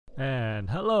And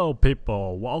hello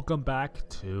people, welcome back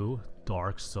to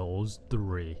Dark Souls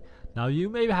 3. Now you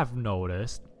may have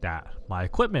noticed that my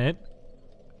equipment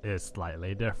is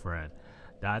slightly different.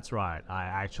 That's right, I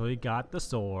actually got the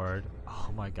sword.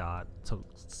 Oh my god, it took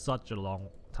such a long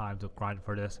time to grind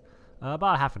for this.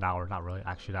 About half an hour, not really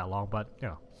actually that long, but you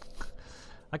know.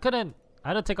 I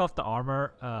had to take off the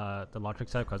armor, the launching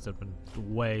set, because it's been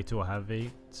way too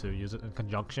heavy to use it in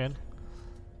conjunction.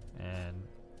 And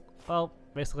well,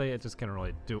 basically it just can't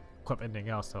really equip anything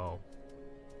else, so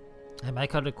I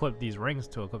could equip these rings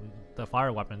to equip the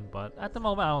fire weapon, but at the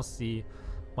moment I don't see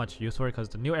much use for it because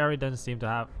the new area doesn't seem to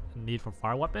have a need for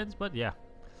fire weapons. But yeah,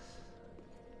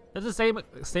 it's the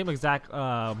same exact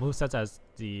movesets as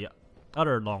the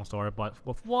other longsword, but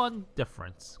with one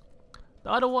difference.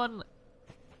 The other one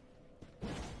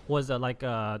was like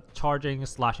a charging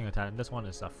slashing attack, and this one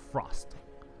is a frost,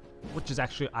 which is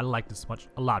actually, I like this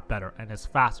a lot better, and it's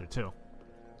faster too.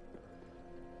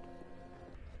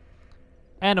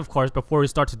 And of course, before we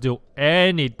start to do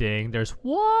anything, there's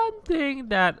one thing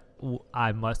that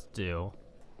I must do.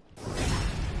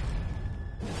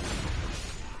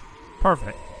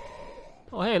 Perfect.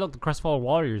 Oh hey, look, the Crestfallen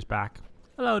Warrior's back.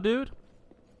 Hello, dude.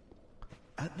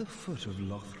 At the foot of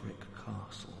Lothric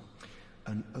Castle,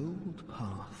 an old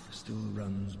path still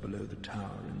runs below the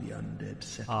tower in the undead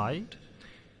settlement.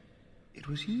 It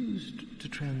was used to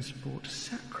transport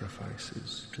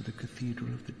sacrifices to the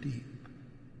Cathedral of the Deep.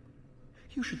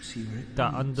 You should see where it The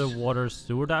leads, underwater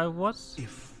sewer that was?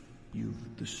 if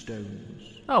you've the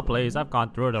stones. Oh please, I've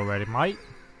gone through it already, mate.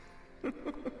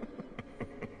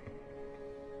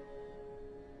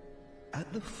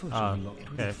 At the foot of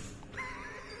Lothric. Okay.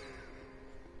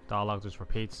 Dialogue just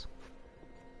repeats.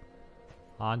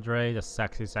 Andre, the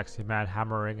sexy man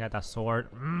hammering at that sword.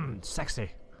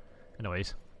 Sexy.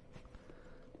 Anyways.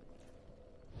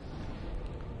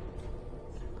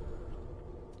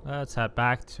 Let's head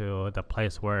back to the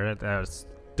place where the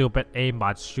stupid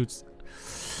aimbot shoots.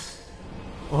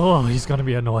 Oh, he's gonna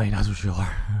be annoying, that's for sure.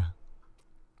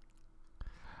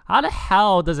 How the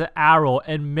hell does an arrow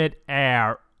in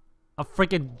mid-air, a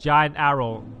freaking giant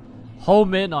arrow,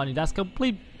 home in on you? That's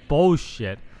complete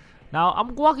bullshit. Now,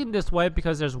 I'm walking this way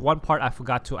because there's one part I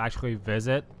forgot to actually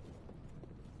visit.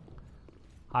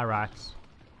 Hi, rats.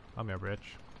 Come here, bitch.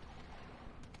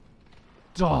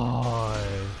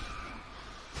 Die.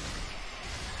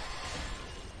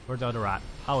 Where's the other rat?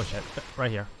 Oh shit,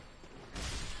 right here.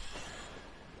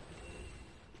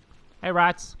 Hey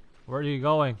rats, where are you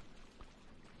going?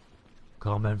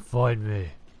 Come and find me.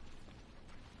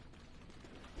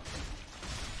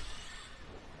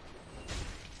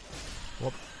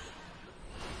 Whoop.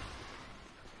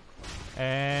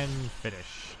 And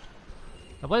finish.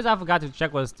 The place I forgot to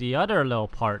check was the other little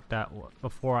part that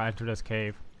before I entered this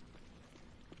cave.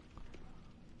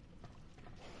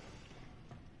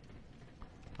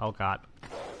 Oh god.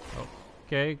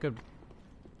 Okay,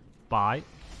 goodbye.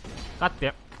 God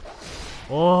damn.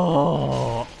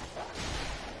 Oh.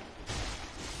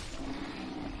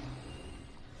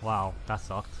 Wow, that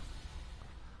sucked.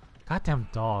 Goddamn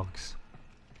dogs.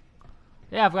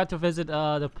 Yeah, I forgot to visit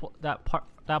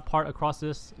that part across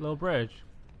this little bridge.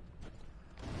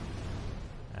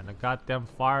 And the goddamn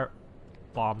fire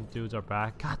bomb dudes are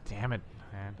back. God damn it,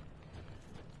 man.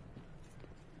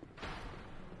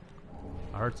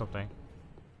 I heard something.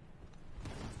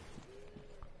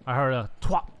 I heard a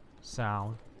twop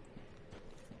sound.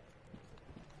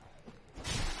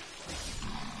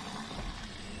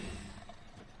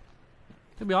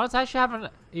 To be honest, I actually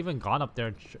haven't even gone up there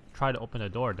and tried to open the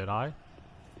door, did I? I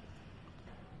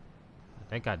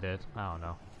think I did. I don't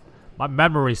know. My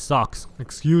memory sucks.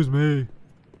 Excuse me.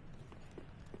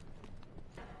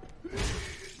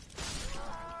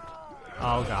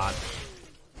 Oh god.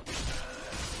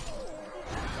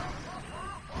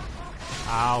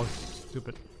 Ow,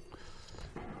 stupid.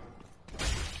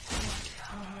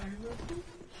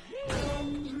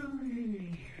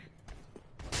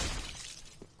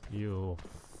 You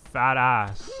fat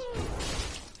ass.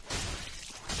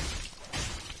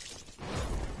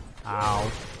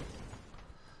 Ow.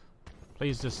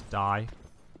 Please just die.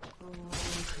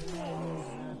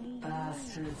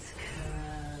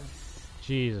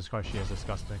 Jesus Christ, she is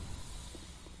disgusting.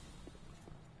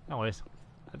 Anyways.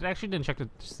 I actually didn't check to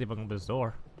see if I can open this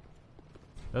door.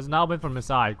 There's an open from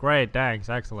inside. Great, thanks,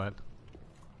 excellent.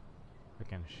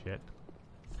 Freaking shit.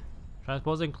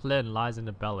 Transposing Clin lies in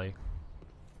the belly.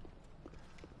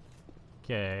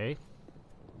 Okay.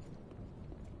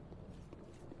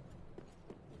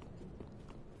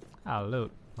 Ah,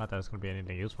 loot. Not that it's gonna be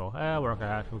anything useful. We're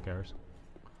okay. Who cares?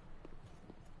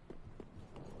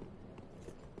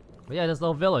 But yeah, this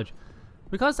little village.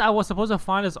 Because I was supposed to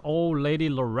find this old lady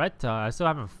Loretta, I still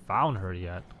haven't found her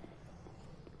yet.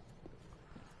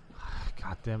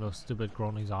 God damn those stupid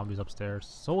groaning zombies upstairs.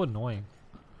 So annoying.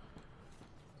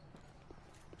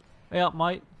 Hey up,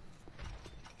 mate.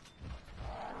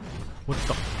 What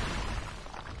the?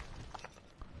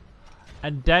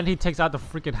 And then he takes out the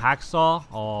freaking hacksaw.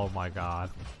 Oh my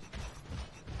god.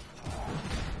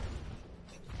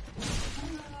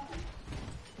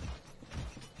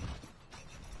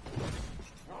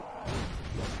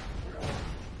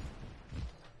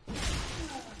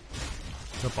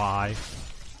 Goodbye.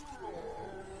 Oh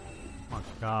my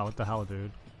god, what the hell,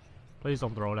 dude? Please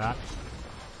don't throw that.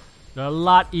 They're a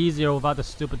lot easier without the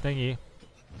stupid thingy.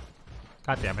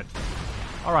 God damn it.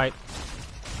 Alright.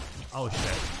 Oh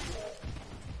shit.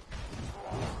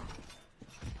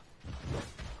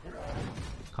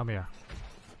 Come here.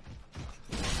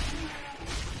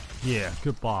 Yeah,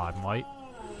 goodbye, mate.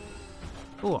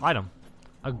 Ooh, item.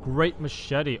 A great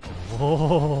machete.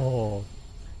 Oh.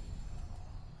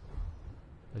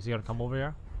 Is he gonna come over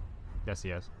here? Yes, he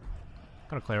is.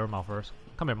 Gonna clear him out first.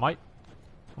 Come here, mate.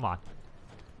 Come on.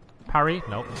 Parry.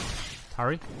 Nope.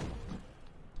 Parry.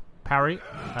 Parry.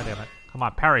 God damn it. Come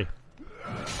on, parry.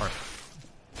 Alright.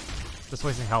 Just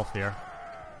wasting health here.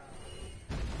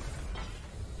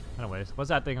 Anyways, what's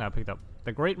that thing that I picked up?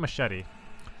 The Great Machete.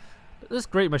 This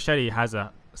Great Machete has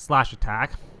a slash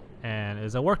attack and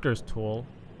is a worker's tool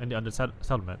in the under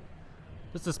settlement.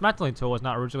 This dismantling tool was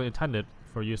not originally intended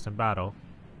for use in battle.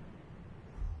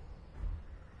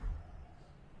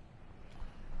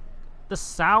 The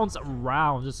sounds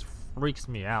around just freaks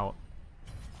me out.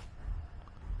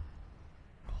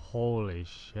 Holy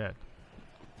shit.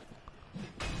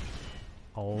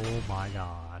 Oh my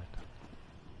god.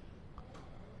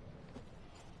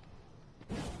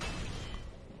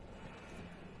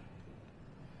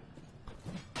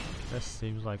 This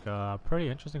seems like a pretty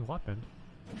interesting weapon.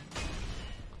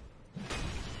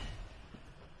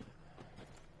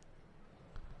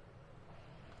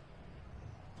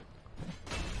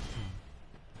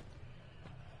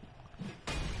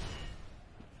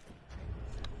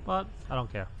 But I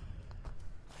don't care.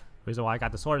 Reason why I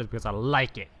got the sword is because I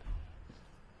like it.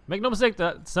 Make no mistake,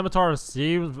 the scimitar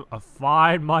seems a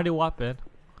fine, mighty weapon.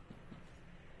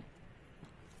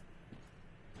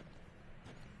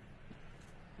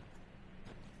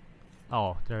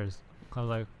 Oh, there's. I was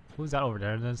like, who's that over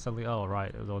there? And then suddenly, oh right,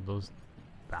 it was all those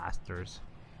bastards.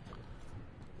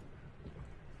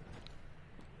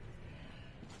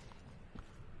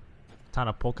 Time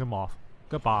to poke him off.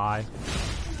 Goodbye.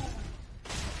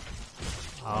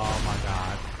 Oh my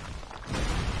god.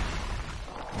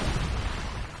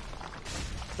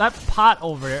 That pot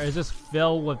over there is just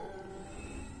filled with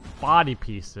body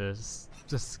pieces.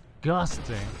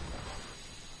 Disgusting.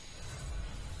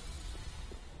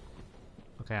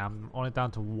 Okay, I'm only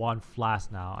down to one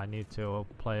flask now. I need to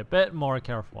play a bit more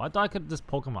careful. I thought I could just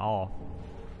poke them all.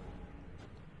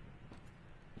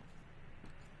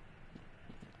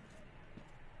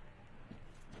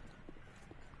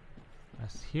 I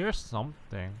hear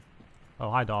something. Oh,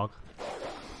 hi, dog.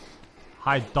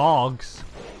 Hi, dogs.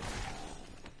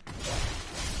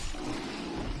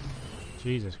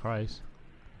 Jesus Christ.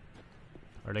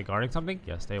 Are they guarding something?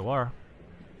 Yes, they were.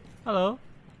 Hello.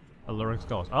 Alluring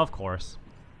skulls. Of course.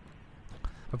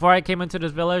 Before I came into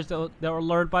this village, they were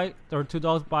lured by. There were two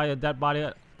dogs by a dead body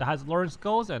that has alluring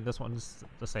skulls, and this one's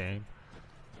the same.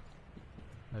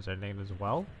 Is their name as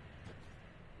well?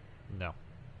 No.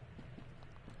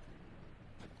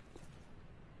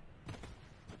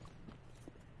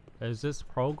 Is this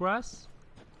progress?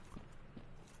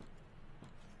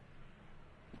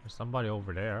 There's somebody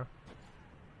over there.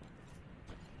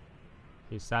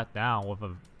 He sat down with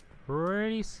a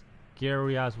pretty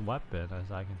scary ass weapon,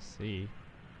 as I can see.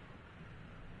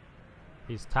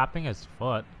 He's tapping his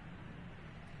foot.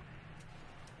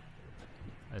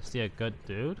 I see a good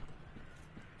dude.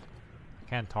 I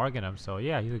can't target him, so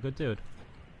yeah, he's a good dude.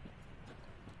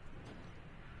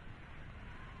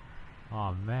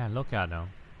 Oh man, look at him.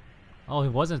 Oh, he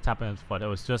wasn't tapping his foot. It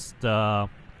was just the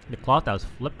cloth that was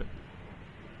flipping.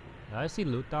 Did I see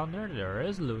loot down there? There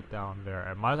is loot down there.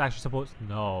 Am I actually supposed to?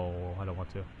 No, I don't want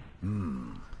to.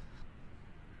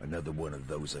 Another one of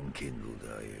those unkindled,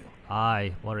 are you?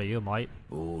 Aye, what are you, mate?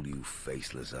 All you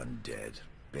faceless undead,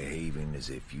 behaving as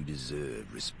if you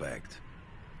deserve respect.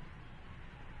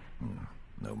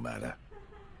 No matter.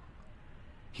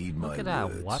 Heed my words. Look at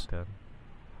that weapon.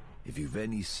 If you've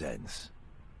any sense,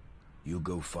 you'll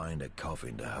go find a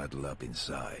coffin to huddle up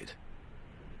inside.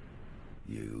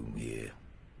 You here,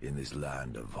 in this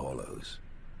land of hollows.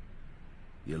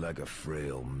 You're like a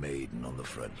frail maiden on the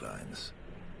front lines.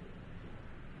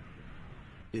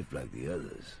 If, like the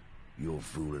others, you're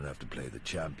fool enough to play the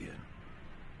champion,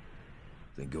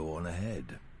 then go on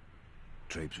ahead.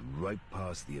 Traipse right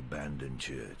past the abandoned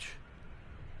church.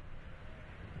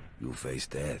 You'll face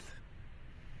death.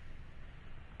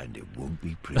 And it won't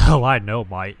be pretty. Oh, I know,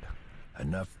 mate.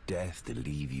 Enough death to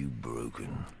leave you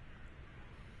broken.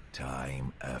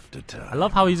 Time after time. I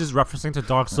love how he's just referencing to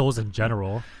Dark Souls in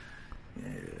general.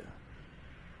 Yeah.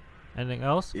 Anything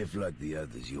else? If, like the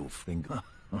others, you'll think...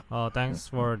 Oh, thanks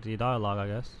for the dialogue, I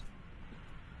guess.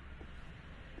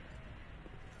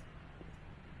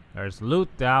 There's loot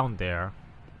down there.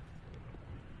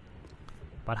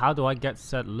 But how do I get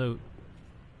said loot?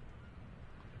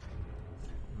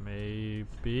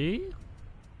 Maybe?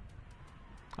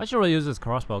 I should really use this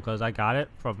crossbow because I got it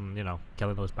from, you know,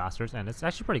 killing those bastards, and it's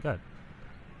actually pretty good.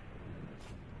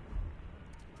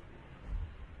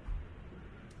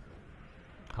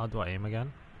 How do I aim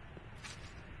again?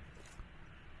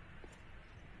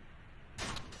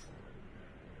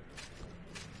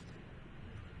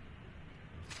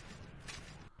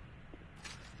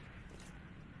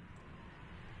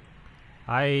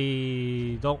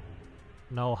 I don't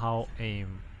know how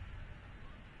aim.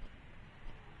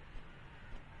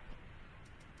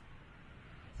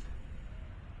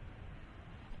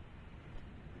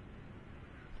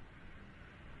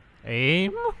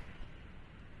 Aim?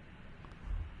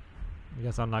 I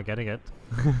guess I'm not getting it.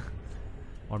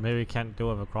 Or maybe can't do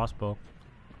it with a crossbow.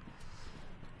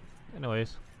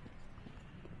 Anyways.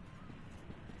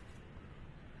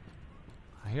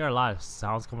 I hear a lot of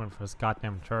sounds coming from this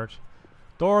goddamn church.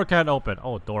 Door can't open.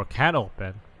 Oh, door can't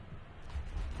open.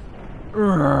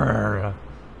 Urgh.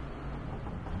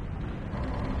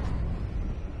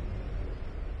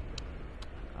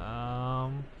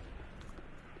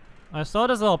 I saw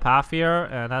this little path here,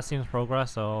 and that seems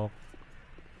progress, so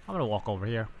I'm gonna walk over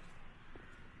here.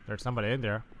 There's somebody in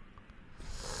there.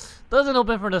 Doesn't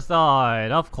open from the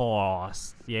side, of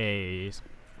course. Yes.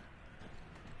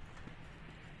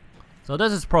 So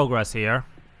this is progress here.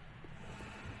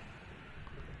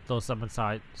 Those some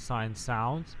inside sign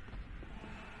sounds.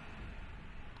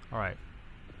 Alright.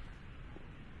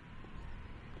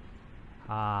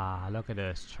 Ah, look at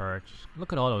this church.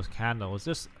 Look at all those candles.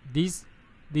 Just these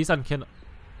unkindled.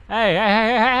 Hey, hey,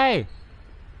 hey, hey, hey!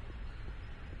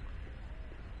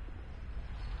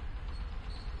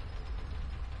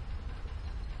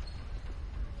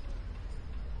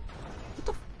 What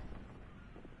the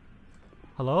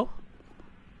Hello?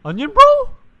 Onion bro?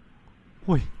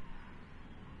 Wait.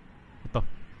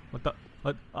 What the?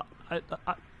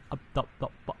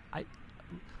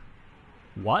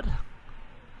 What?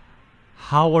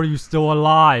 How are you still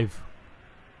alive?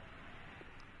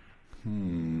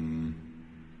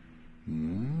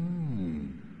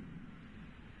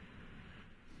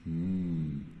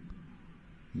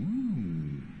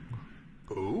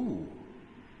 Oh.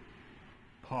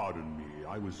 Pardon me,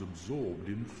 I was absorbed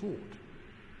in thought.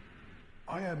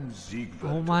 I am Siegward.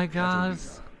 Oh my god.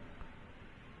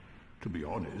 To be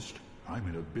honest, I'm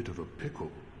in a bit of a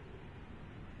pickle.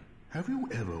 Have you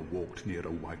ever walked near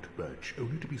a white birch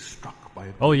only to be struck by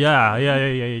a... Oh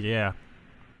yeah.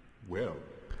 Well,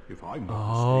 if I'm not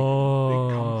mistaken,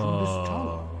 they come from this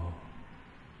tower.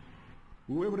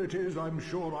 Whoever it is, I'm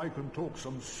sure I can talk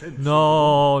some sense.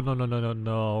 No.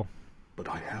 But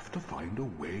I have to find a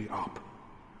way up.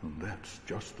 And that's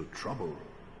just the trouble.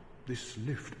 This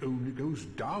lift only goes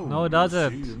down. No, it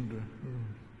doesn't. See,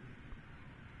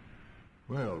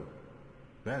 well,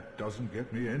 that doesn't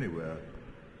get me anywhere.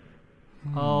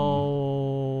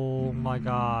 Oh my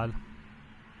god.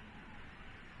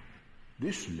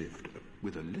 This lift,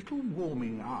 with a little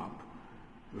warming up,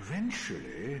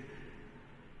 eventually...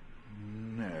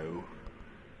 No.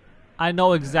 I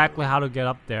know exactly how to get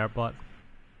up there, but...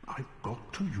 I've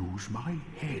got to use my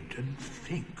head and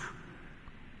think.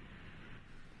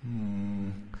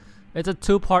 It's a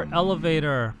two-part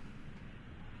elevator.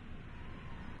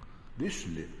 This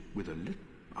lift with a little...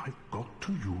 I've got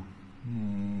to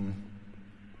use...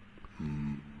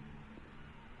 I'm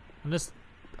just...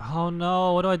 Oh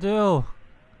no, what do I do?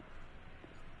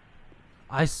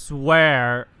 I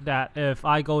swear that if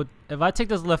I take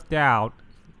this lift down,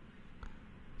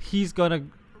 he's gonna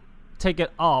take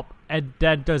it up and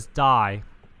then just die.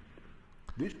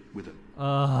 This with a...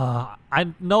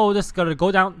 I know this is gonna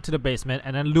go down to the basement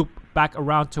and then loop back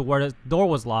around to where the door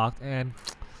was locked and...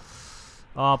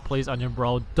 Oh, please, Onion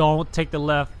Bro, don't take the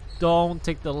left. Don't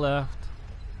take the left.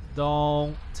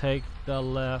 Don't take the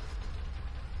left.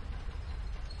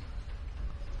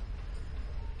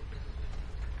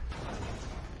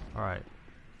 Alright.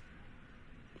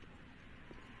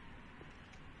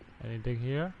 Anything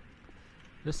here?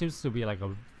 This seems to be like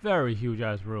a very huge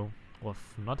ass room with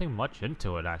nothing much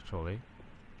into it actually.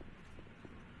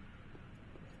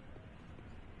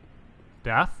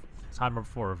 Death? Time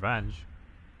for revenge.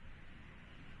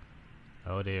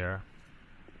 Oh dear.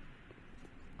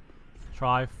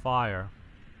 Try fire.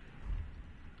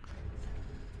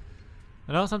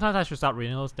 I know sometimes I should stop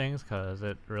reading those things because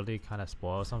it really kind of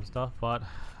spoils some stuff, but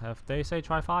if they say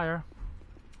try fire.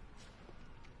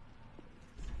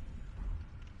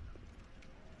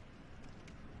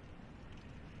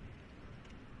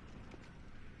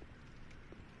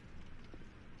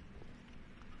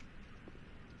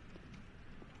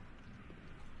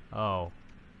 Oh.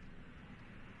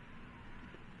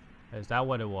 Is that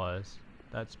what it was?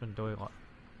 That's been doing what?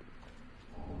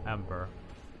 Ember.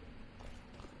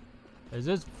 Is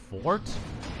this fort?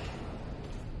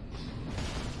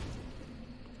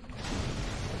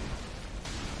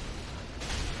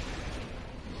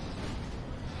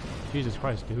 Jesus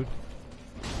Christ, dude.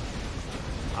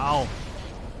 Ow.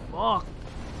 Fuck.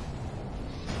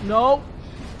 No.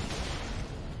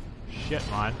 Shit,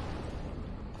 man.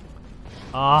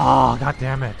 Oh, god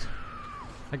damn it.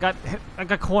 I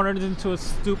got cornered into a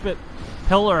stupid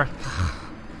pillar.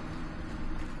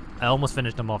 I almost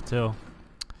finished him off too.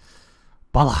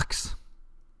 Bollocks.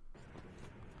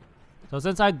 So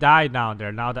since I died down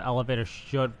there, now the elevator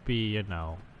should be, you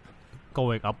know,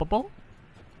 going upable?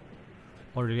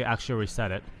 Or did he actually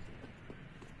reset it?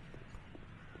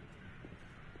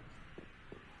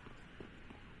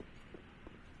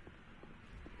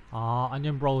 Aw,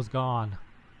 Onion Bro's gone.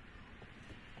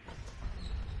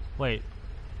 Wait.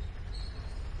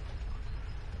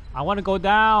 I want to go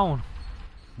down.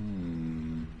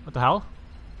 What the hell?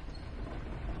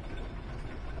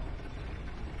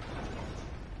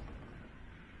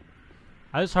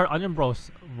 I just heard Onion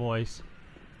Bro's voice.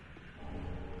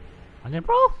 Onion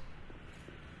Bro?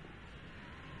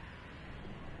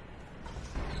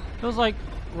 It was like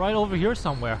right over here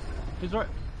somewhere. He's right.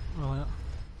 Oh,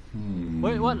 yeah.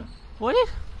 Wait, what? What?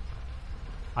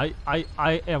 I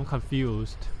am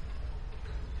confused.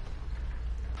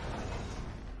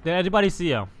 Did anybody see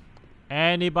him?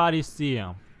 Anybody see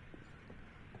him?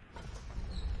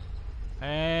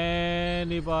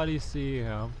 Anybody see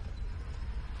him?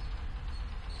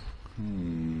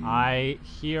 I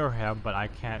hear him, but I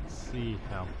can't see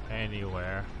him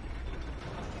anywhere.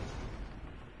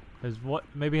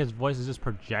 Maybe his voice is just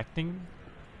projecting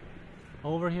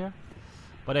over here.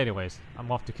 But anyways,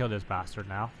 I'm off to kill this bastard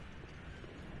now.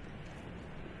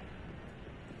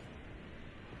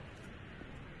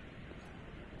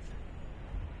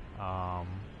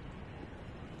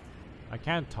 I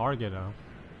can't target him.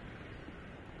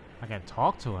 I can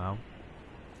talk to him.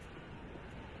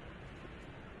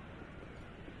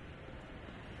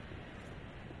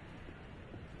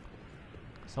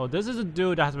 So this is a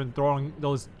dude that has been throwing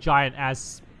those giant ass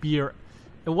spear.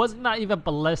 It was not even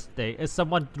ballistic. It's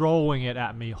someone throwing it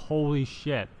at me. Holy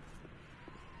shit.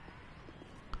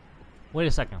 Wait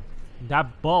a second.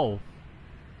 That bow.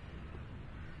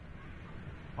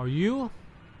 Are you?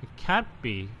 It can't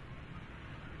be.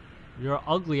 You're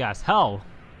ugly as hell.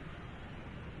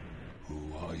 Who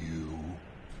are you?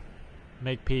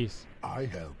 Make peace. I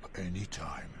help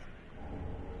anytime.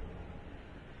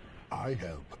 I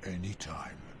help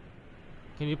anytime.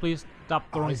 Can you please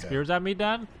stop throwing spears at me,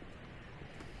 Dan?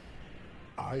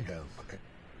 I help.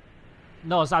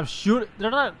 No, stop shooting. They're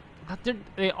not.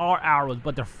 They are arrows,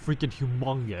 but they're freaking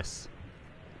humongous.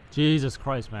 Jesus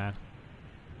Christ, man.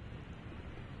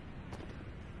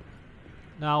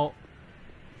 Now,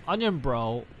 Onion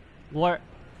Bro,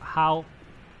 how?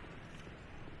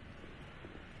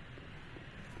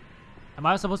 Am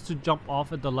I supposed to jump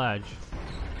off at the ledge?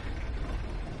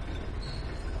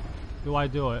 Do I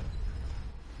do it?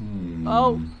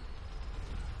 Oh!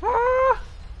 Ah!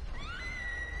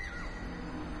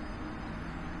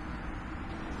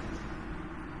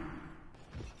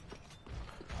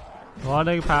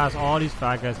 Running past all these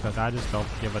faggots because I just don't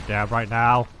give a damn right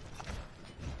now.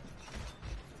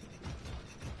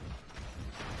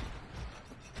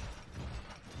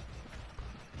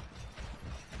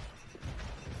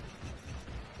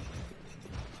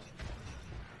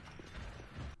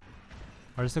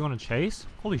 Are they still gonna chase?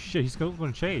 Holy shit, he's still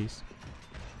gonna chase.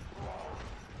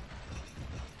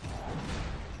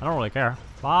 I don't really care.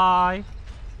 Bye!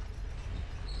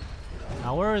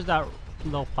 Now where is that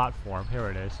little platform? Here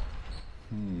it is.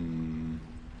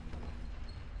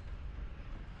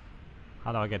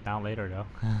 How do I get down later though?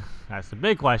 That's the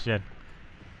big question.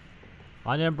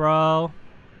 Onion Bro.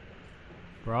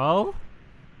 Bro?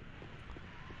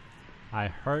 I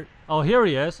heard. Oh, here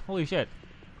he is. Holy shit.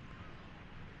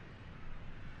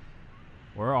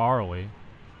 Where are we?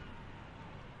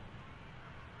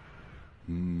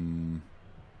 Hmm.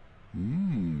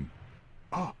 Hmm.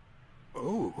 Ah.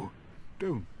 Oh.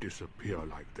 Don't disappear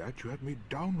like that. You had me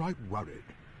downright worried.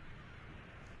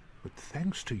 But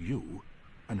thanks to you,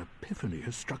 an epiphany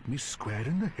has struck me square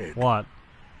in the head. What?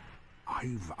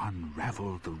 I've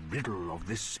unraveled the riddle of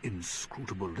this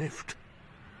inscrutable lift.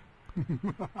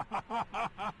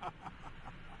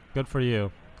 Good for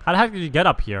you. How the heck did you get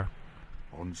up here?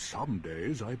 On some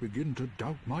days I begin to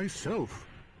doubt myself.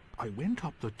 I went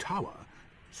up the tower,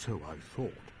 so I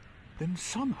thought, then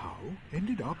somehow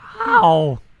ended up...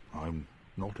 How? I'm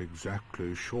not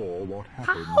exactly sure what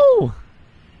happened. How?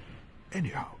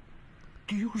 Anyhow,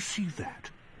 do you see that?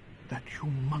 That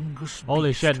humongous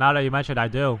Holy beast? shit, now that you mentioned, I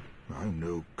do. I'm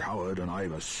no coward and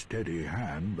I've a steady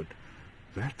hand, but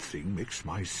that thing makes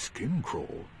my skin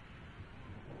crawl.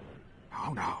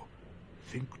 How now?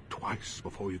 Think twice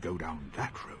before you go down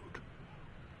that road.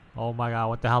 Oh my god,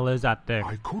 what the hell is that thing?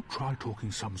 I could try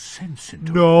talking some sense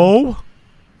into it. No!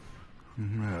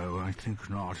 No, I think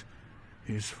not.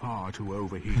 He's far too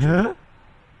overheated.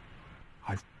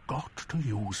 I've got to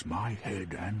use my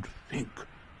head and think.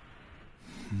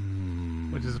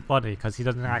 Which is funny, because he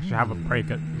doesn't actually have a brain.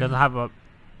 He doesn't have a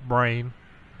brain.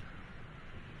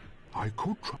 I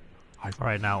could try...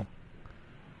 Alright, now.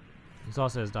 This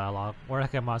also is dialogue. Where the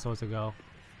heck am I supposed to go?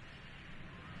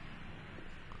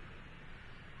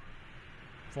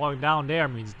 Falling down there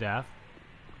means death.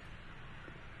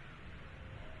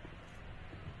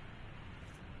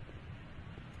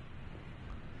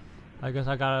 I guess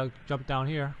I gotta jump down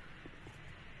here.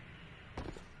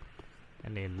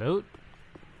 Any loot?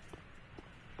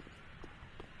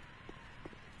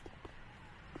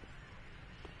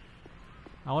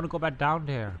 I wanna go back down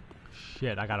there.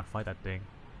 Shit, I gotta fight that thing.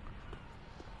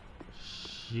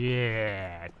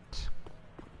 Shit.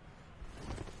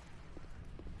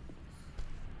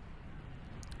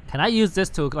 Can I use this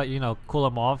to, like, you know, cool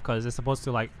them off? Because it's supposed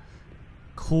to, like,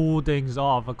 cool things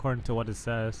off according to what it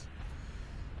says.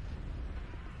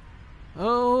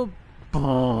 Oh,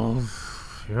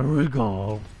 balls. Here we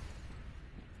go.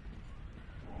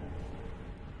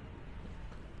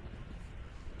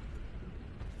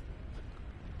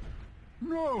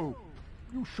 No!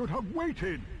 You should have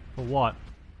waited! For what?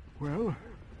 Well,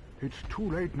 it's too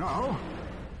late now.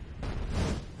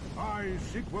 I,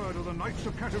 Sigurd of the Knights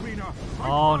of Katarina.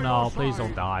 Oh no, please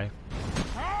don't die.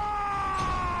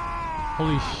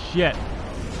 Holy shit.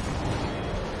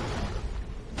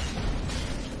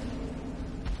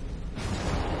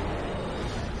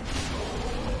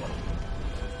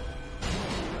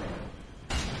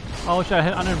 Oh shit, I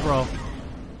hit under, bro.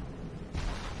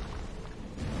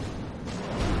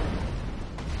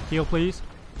 Heal, please.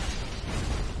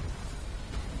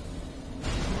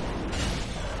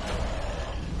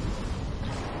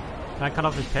 Can I cut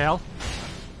off his tail?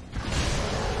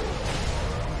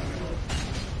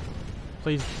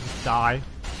 Please just die.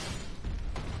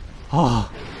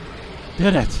 Oh,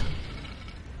 did it.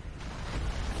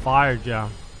 Fire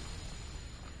jump.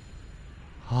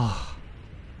 Oh.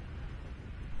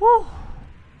 Woo.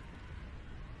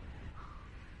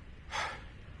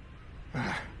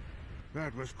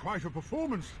 That was quite a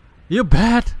performance. You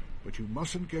bet. But you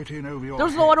mustn't get in over your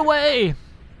There's head. no other way.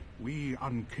 We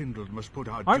unkindled must put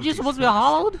our Aren't you duties supposed to be first.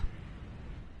 hollowed?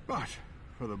 But,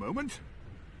 for the moment,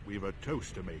 we've a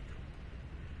toast to make.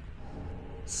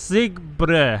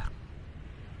 Sigbre.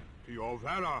 To your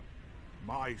valor,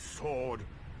 my sword,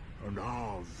 and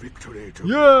our victory to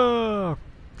Yeah.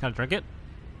 Can I drink it?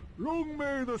 Long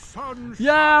may the sun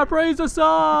Yeah, praise the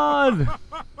sun.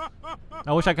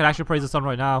 I wish I could actually praise the sun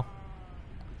right now.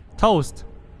 Toast.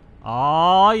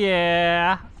 Oh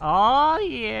yeah. Oh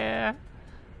yeah.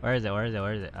 Where is it? Where is it?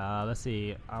 Where is it? Let's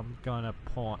see. I'm gonna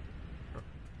point.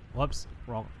 Whoops,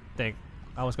 wrong thing.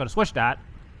 I was gonna switch that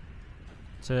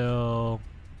to.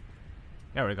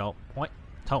 There we go. Point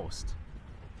toast.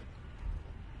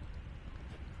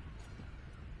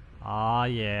 Oh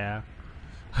yeah.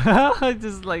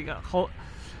 Just like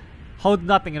hold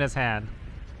nothing in his hand,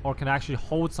 or can actually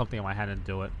hold something in my hand and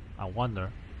do it. I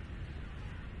wonder.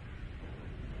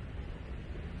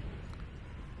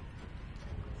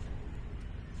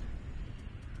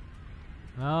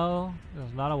 No,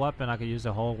 there's not a weapon I could use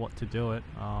to hold to do it.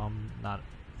 Not.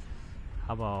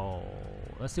 How about?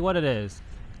 Let's see what it is.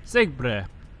 Sigbre.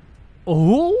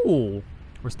 Oh,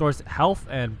 restores health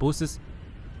and boosts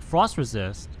frost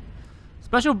resist.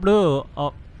 Special brew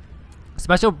of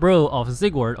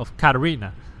Sigurd of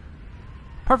Katarina.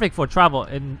 Perfect for travel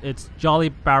in its jolly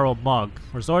barrel mug.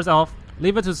 Restores health.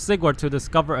 Leave it to Sigurd to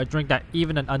discover a drink that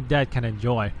even an undead can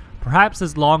enjoy. Perhaps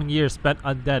his long years spent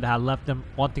undead had left him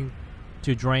wanting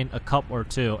to drain a cup or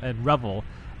two and revel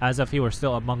as if he were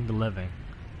still among the living.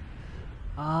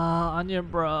 Ah, Onion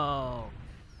Bro.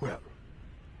 Well,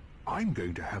 I'm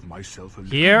going to have myself a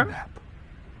Here? little nap.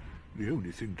 The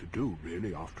only thing to do,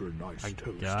 really, after a nice I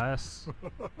toast. guess.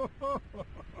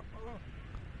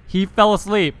 He fell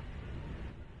asleep.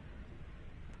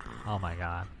 Oh my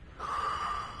god.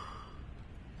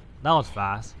 That was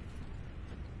fast.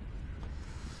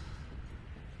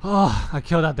 Oh, I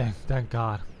killed that thing. Thank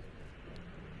god.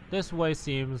 This way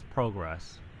seems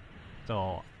progress.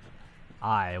 So,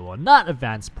 I will not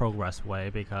advance progress way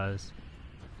because...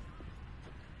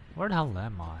 Where the hell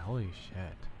am I? Holy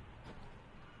shit.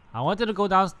 I wanted to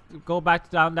go back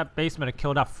down that basement and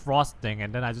kill that frost thing,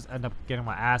 and then I just end up getting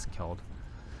my ass killed.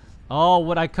 Oh,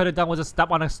 what I could have done was just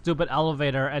step on a stupid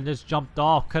elevator and just jumped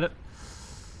off. Could it?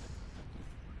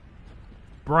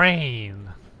 Brain.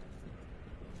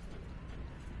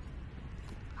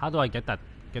 How do I get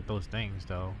those things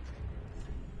though?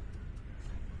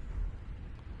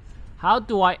 How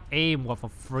do I aim with a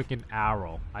freaking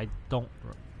arrow? I don't.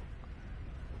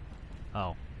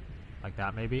 Oh, like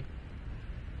that maybe?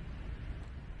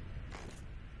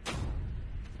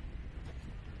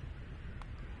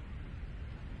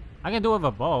 I can do it with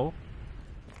a bow.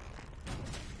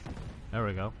 There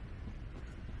we go.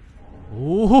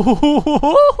 Ooh,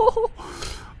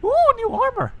 ooh, new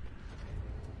armor.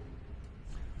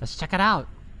 Let's check it out.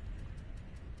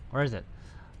 Where is it?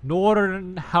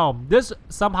 Northern Helm. This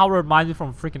somehow reminds me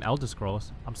from freaking Elder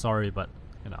Scrolls. I'm sorry, but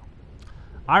you know.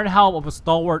 Iron Helm of a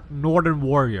stalwart northern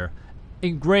warrior,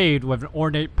 engraved with an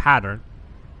ornate pattern.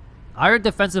 Iron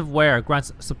defensive wear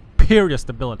grants superior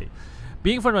stability.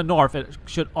 Being from the north, it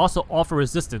should also offer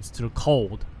resistance to the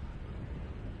cold.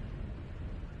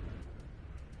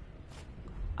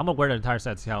 I'm gonna wear the entire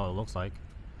set to see how it looks like.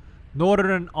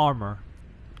 Northern armor.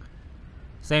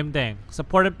 Same thing.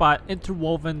 Supported by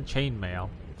interwoven chainmail.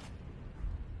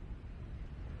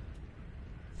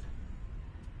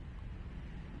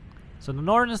 So the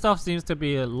northern stuff seems to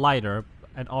be lighter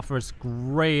and offers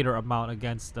greater amount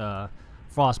against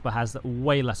frost, but has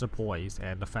way lesser poise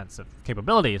and defensive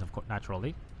capabilities, of course,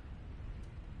 naturally.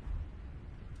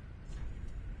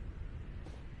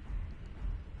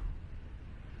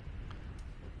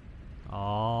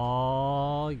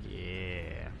 Oh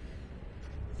yeah.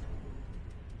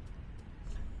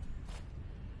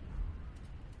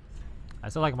 I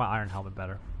still like my iron helmet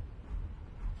better.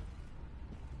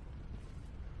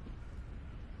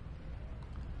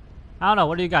 I don't know,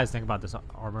 what do you guys think about this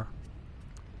armor?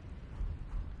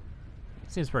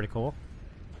 Seems pretty cool.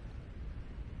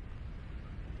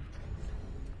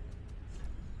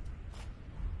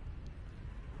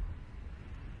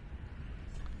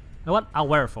 You know what? I'll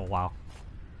wear it for a while.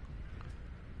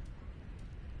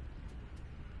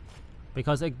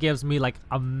 Because it gives me like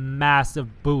a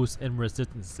massive boost in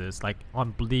resistances. Like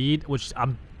on bleed, which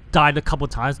I'm died a couple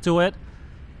times to it.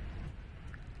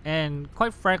 And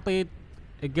quite frankly,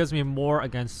 it gives me more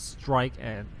against strike,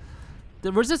 and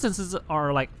the resistances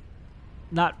are like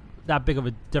not that big of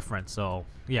a difference. So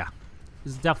yeah,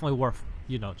 it's definitely worth,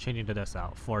 you know, changing to this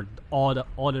out for all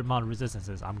the amount of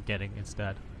resistances I'm getting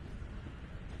instead.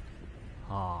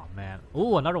 Oh man.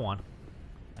 Ooh, another one.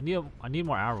 I need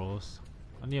more arrows.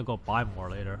 I need to go buy more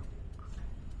later.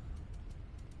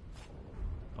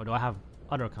 Or do I have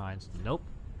other kinds? Nope.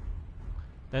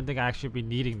 Didn't think I actually be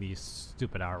needing these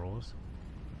stupid arrows.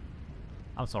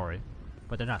 I'm sorry,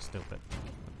 but they're not stupid.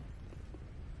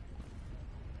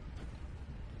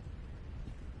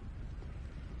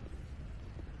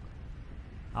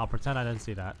 I'll pretend I didn't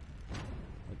see that.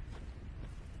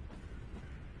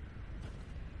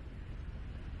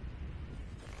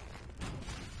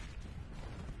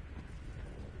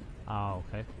 Oh,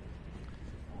 okay.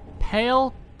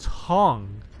 Pale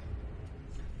tongue.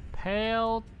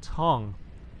 Pale tongue.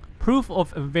 Proof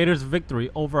of invaders'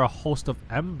 victory over a host of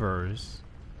embers.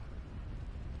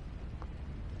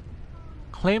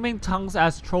 Claiming tongues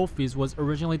as trophies was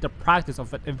originally the practice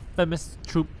of an infamous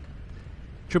troupe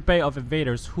of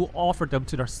invaders who offered them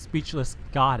to their speechless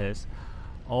goddess.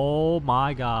 Oh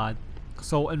my god.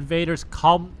 So invaders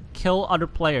come kill other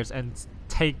players and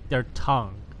take their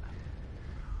tongue.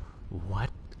 What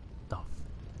the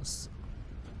f...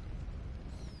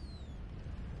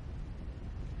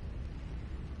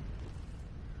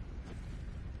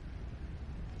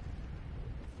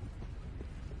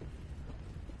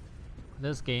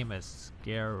 This game is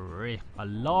scary. A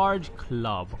large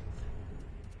club.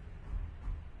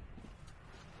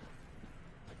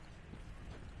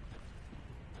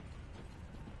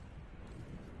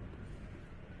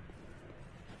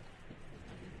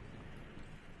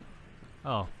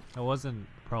 Oh, it wasn't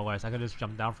progress. I could just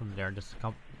jump down from there and just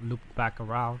come loop back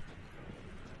around.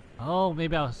 Oh,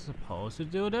 maybe I was supposed to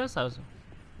do this?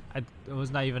 It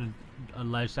was not even a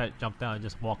ledge that jumped down and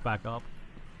just walked back up.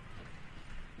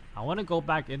 I want to go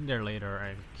back in there later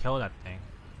and kill that thing.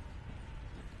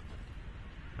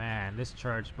 Man, this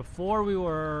church. Before we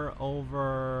were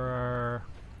over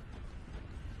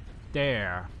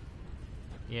there.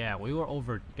 Yeah, we were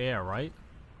over there, right?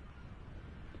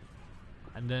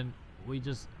 And then we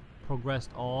just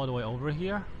progressed all the way over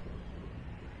here.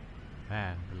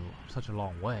 Man, such a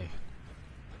long way.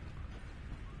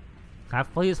 Can I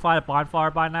please find a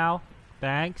bonfire by now?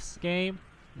 Thanks, game.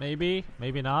 Maybe,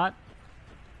 maybe not.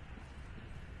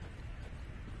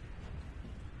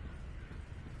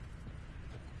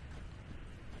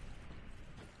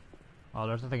 Oh,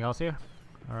 there's nothing else here?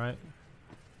 Alright.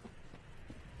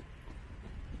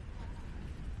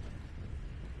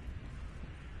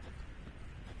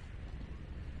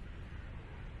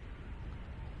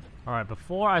 Alright,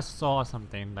 before I saw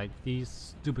something like these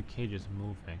stupid cages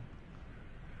moving.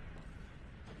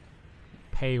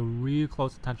 Pay real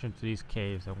close attention to these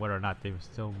caves and whether or not they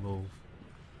still move.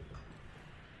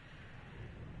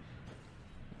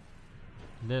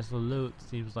 This loot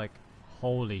seems like,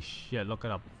 holy shit, look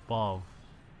at above.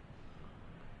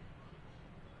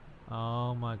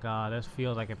 Oh my god, this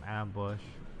feels like an ambush.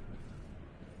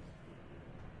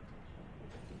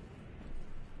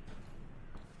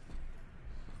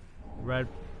 Red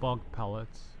bug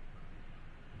pellets.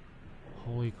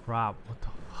 Holy crap, what the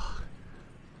fuck?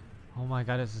 Oh my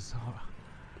god, this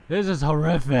is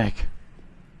horrific.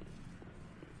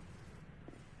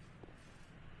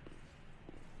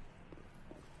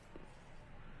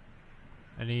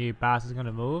 Any bastards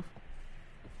gonna move?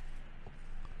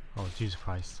 Oh Jesus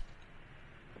Christ.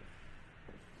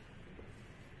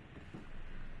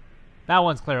 That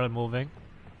one's clearly moving.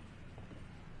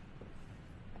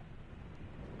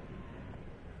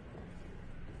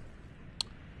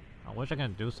 I wish I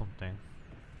can do something.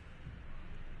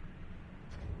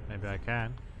 Maybe I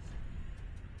can.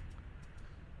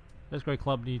 This great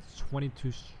club needs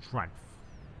 22 strength.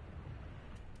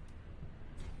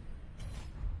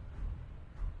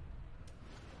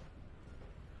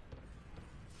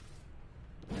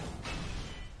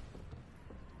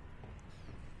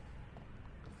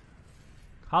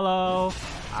 Hello.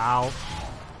 Ow.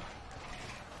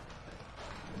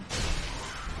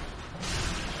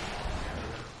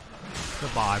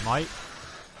 Goodbye, mate.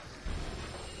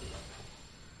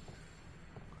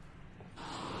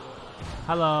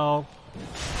 Hello.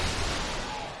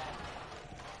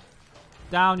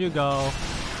 Down you go.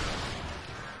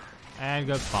 And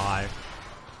goodbye.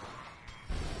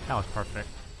 That was perfect.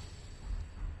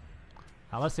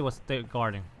 Now let's see what's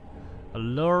guarding.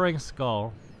 Alluring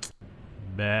skull.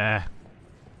 Meh.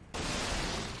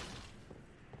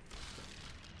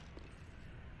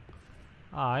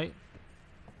 Alright.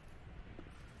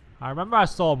 I remember I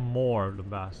saw more of the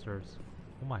bastards.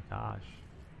 Oh my gosh.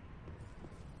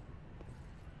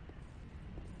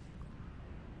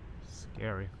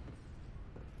 Scary.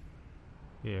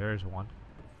 Yeah, here's one.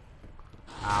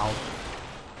 Ow.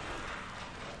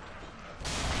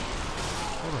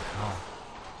 What the hell?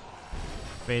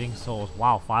 Fading souls.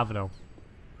 Wow, 5 of them.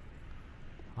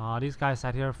 These guys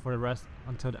sat here for the rest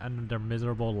until the end of their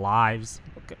miserable lives.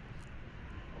 Okay.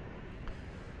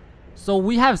 So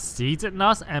we have seeds in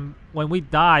us, and when we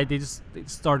die, they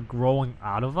start growing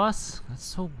out of us. That's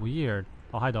so weird.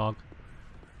 Oh, hi, dog.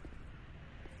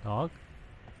 Dog?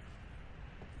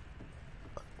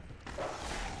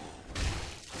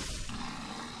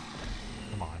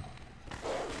 Come on.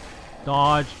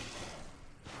 Dodge.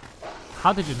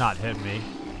 How did you not hit me?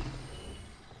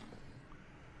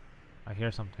 I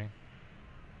hear something.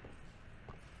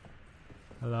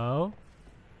 Hello?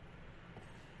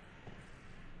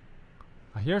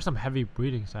 I hear some heavy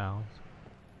breathing sounds.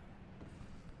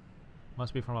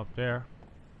 Must be from up there.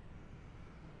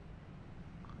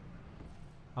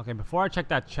 Okay, before I check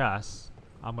that chest,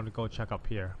 I'm gonna go check up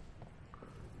here.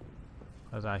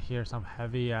 Cause I hear some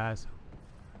heavy ass.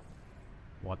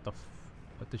 What the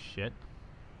shit?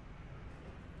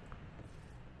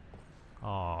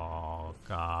 Oh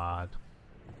god.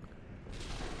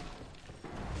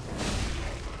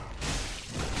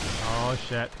 Oh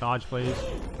shit, dodge please.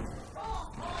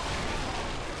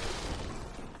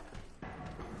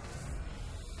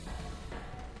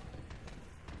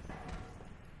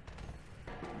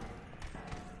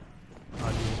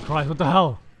 Oh Jesus Christ, what the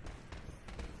hell?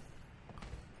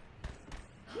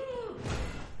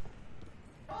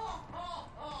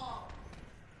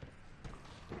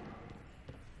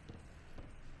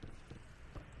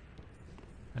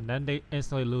 And then they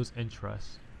instantly lose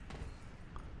interest.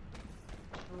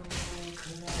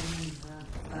 Proclaim the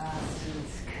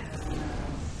bastard's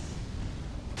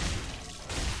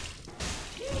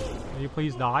Can you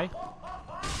please die?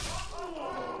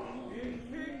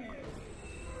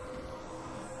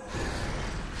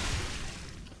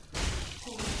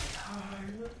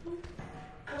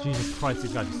 Jesus Christ,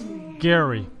 these guys are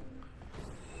scary.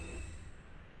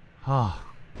 Ah,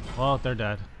 well, they're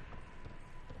dead.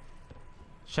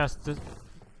 Check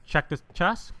this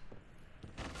chest.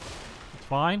 It's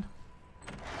fine.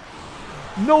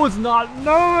 No, it's not.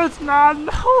 No, it's not.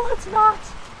 No, it's not.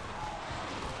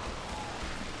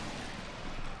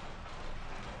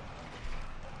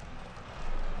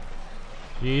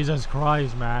 Jesus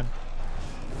Christ, man.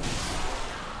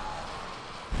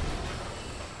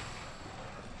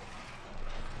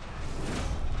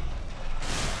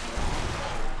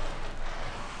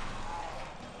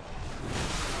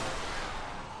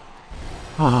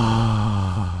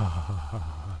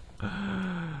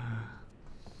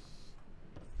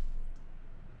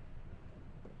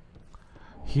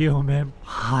 Human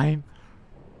pine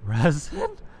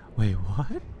resin? Wait,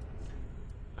 what?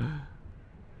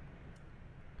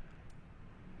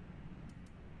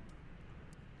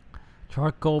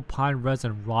 Charcoal pine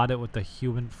resin rotted with the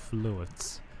human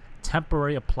fluids.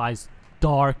 Temporary applies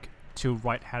dark to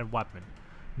right-hand weapon.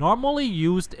 Normally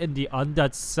used in the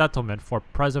undead settlement for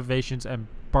preservations and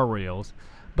burials,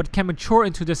 but can mature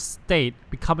into this state,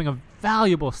 becoming a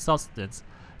valuable substance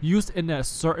used in a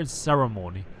certain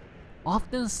ceremony.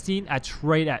 Often seen at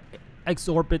trade at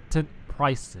exorbitant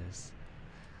prices.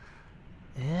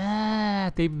 Yeah,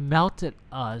 they melted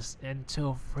us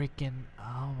into freaking...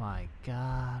 Oh my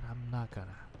god, I'm not gonna...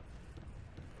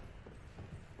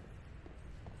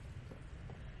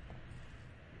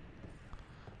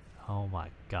 Oh my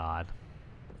god.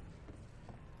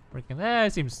 Freaking...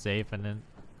 it seems safe, and then...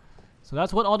 So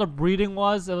that's what all the breeding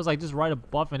was? It was like just right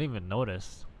above, I didn't even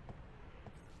notice.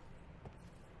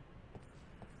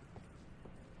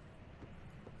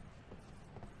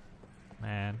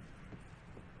 Man.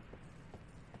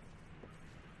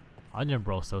 Onion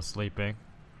Bro's still sleeping.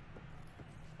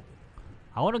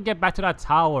 I want to get back to that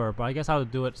tower, but I guess I'll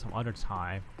do it some other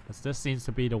time. Because this seems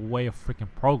to be the way of freaking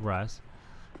progress.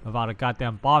 Without a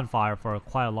goddamn bonfire for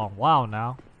quite a long while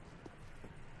now.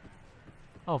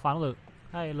 Oh, found loot.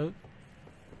 Hey, loot.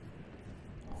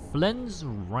 Flynn's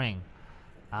ring.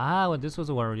 Ah, well, this was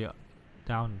already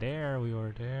down there. We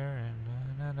were there,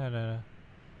 and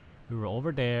we were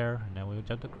over there, and then we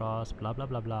jumped across, blah blah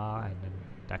blah blah, and then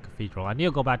that cathedral. I need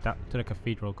to go back to the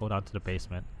cathedral, go down to the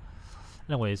basement.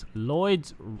 Anyways,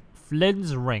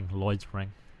 Flynn's ring. Lloyd's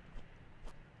ring.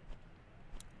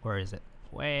 Where is it?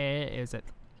 Where is it?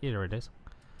 Here it is.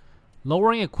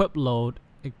 Lowering equip load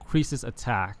increases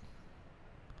attack.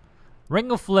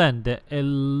 Ring of Flynn, the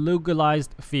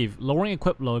illegalized thief. Lowering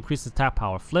equip load increases attack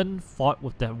power. Flynn fought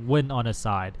with the wind on his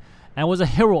side and was a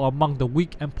hero among the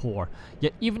weak and poor.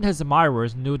 Yet even his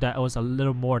admirers knew that it was a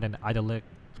little more than an idyllic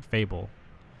fable.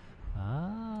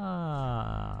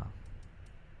 Ah.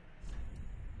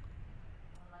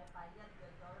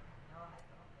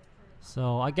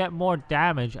 So I get more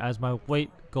damage as my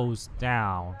weight goes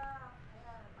down.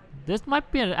 This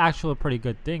might be an actual pretty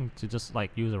good thing to just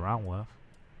like use around with.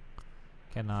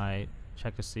 Can I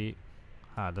check to see?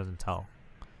 Ah, it doesn't tell.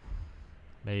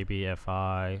 Maybe if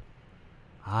I...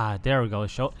 Ah, there we go.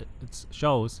 It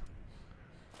shows.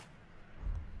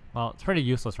 Well, it's pretty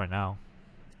useless right now.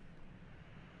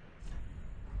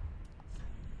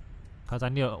 Because I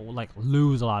need to like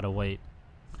lose a lot of weight.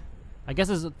 I guess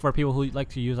it's for people who like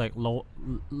to use like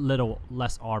little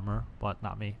less armor, but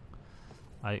not me.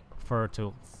 I prefer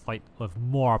to fight with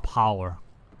more power.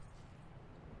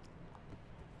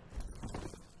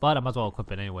 But I might as well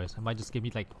equip it anyways. It might just give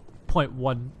me like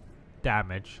 0.1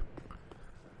 damage.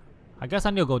 I guess I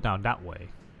need to go down that way.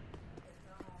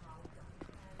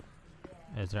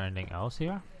 Is there anything else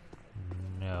here?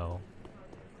 No.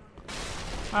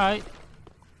 Alright.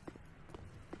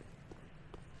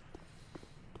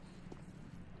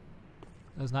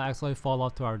 Let's not actually fall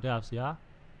off to our deaths, yeah?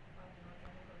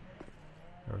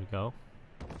 There we go.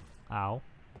 Ow.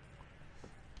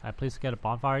 Can I please get a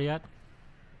bonfire yet?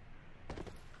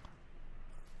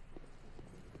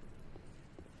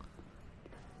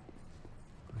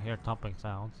 I hear thumping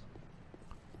sounds.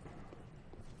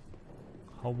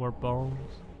 Homeward bones.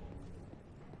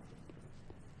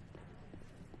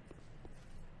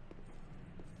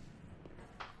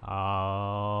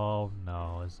 Oh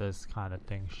no, is this kind of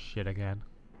thing shit again?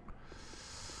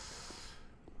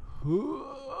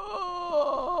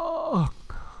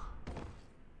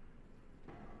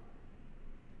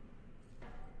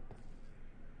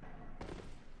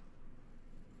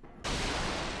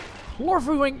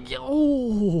 Morphing.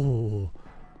 Oh,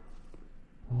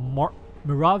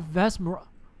 Mirah vest.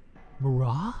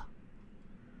 Mirah.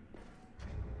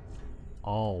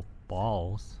 Oh,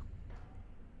 balls.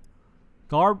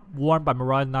 Garb worn by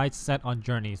Mariah knights sent on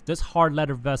journeys. This hard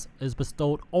leather vest is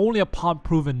bestowed only upon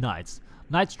proven knights.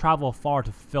 Knights travel far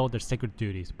to fulfill their sacred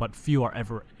duties, but few are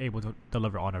ever able to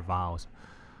deliver on their vows.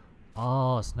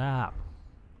 Oh, snap.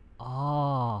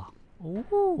 Ah.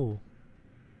 Ooh.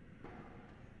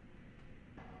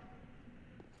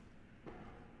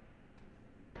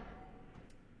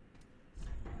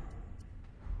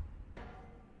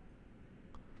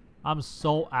 I'm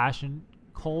so ashen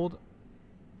cold.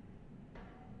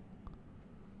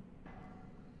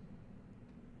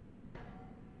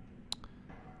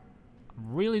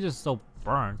 I'm really just so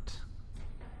burnt.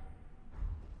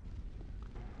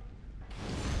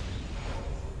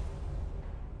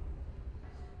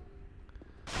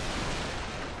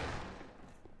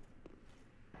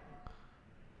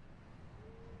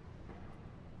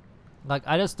 Like,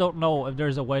 I just don't know if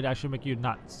there's a way to actually make you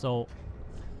not so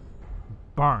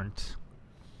burnt.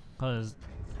 Because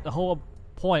the whole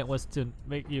point was to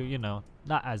make you, you know,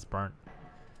 not as burnt.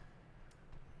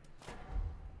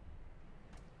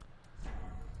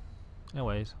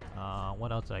 Anyways,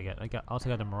 what else did I get? I also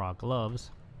got the Mirage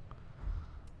gloves.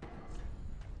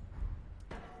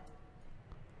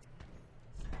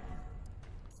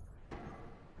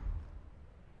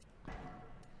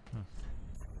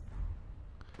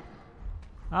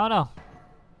 I don't know.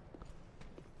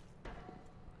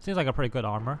 Seems like a pretty good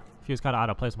armor. Feels kind of out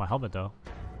of place with my helmet though.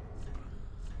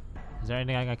 Is there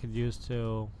anything I could use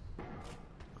to...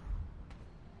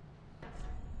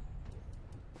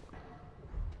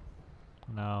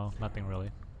 No, nothing really.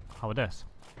 How about this?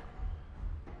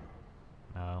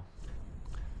 No.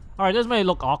 Alright, this may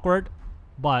look awkward,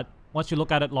 but once you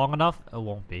look at it long enough, it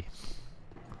won't be.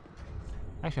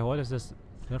 Actually, what is this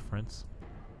difference?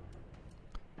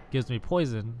 Gives me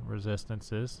poison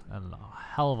resistances and a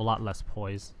hell of a lot less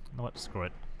poise. You know what? Screw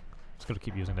it. I'm just gonna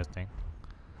keep using this thing.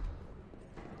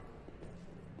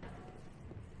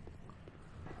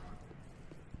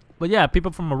 But yeah,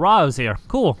 people from Mirage here.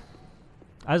 Cool.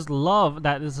 I just love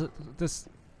that this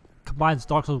combines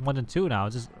Dark Souls 1 and 2 now.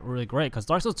 It's just really great because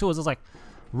Dark Souls 2 is just like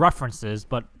references,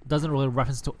 but doesn't really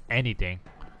reference to anything.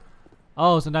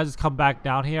 Oh, so now just come back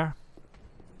down here.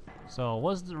 So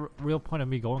what's the real point of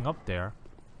me going up there?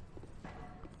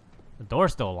 The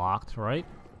door's still locked, right?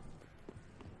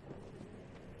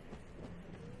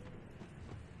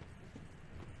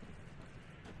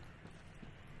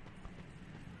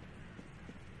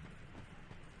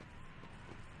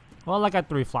 Well, I got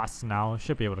 3 flasks now.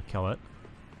 Should be able to kill it.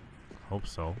 Hope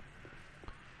so.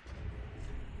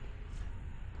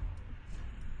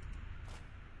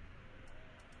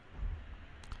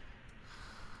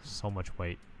 So much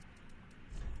weight.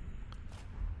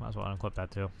 Might as well unclip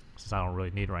that too, since I don't really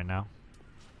need it right now.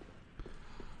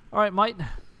 Alright, mate.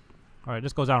 Alright,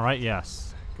 this goes down, right?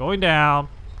 Yes. Going down.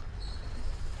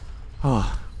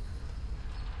 Oh.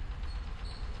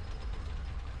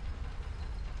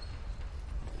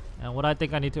 And what I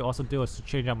think I need to also do is to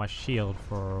change out my shield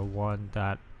for one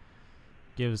that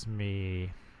gives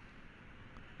me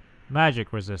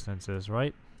magic resistances,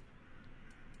 right?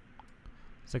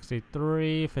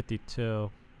 63, 52.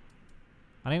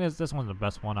 I think this one's the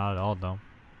best one out of all of them.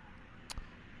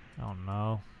 I don't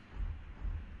know.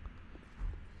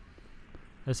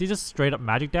 Is he just straight up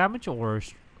magic damage or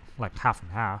like half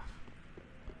and half?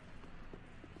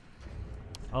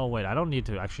 Oh wait, I don't need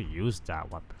to actually use that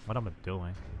weapon. What am I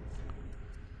doing?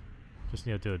 Just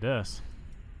need to do this.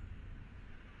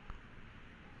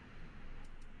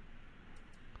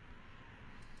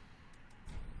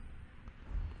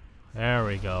 There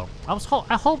we go.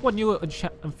 I hope when you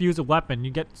infuse a weapon,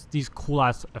 you get these cool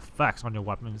ass effects on your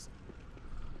weapons.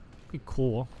 Be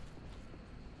cool.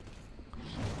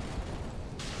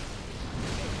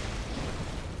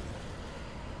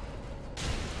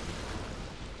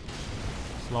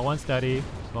 Slow and steady.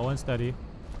 Slow and steady.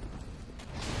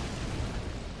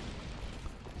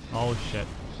 Oh shit.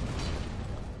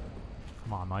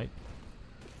 Come on, mate.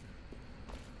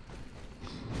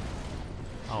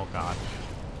 Oh god.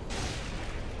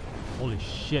 Holy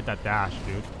shit, that dash,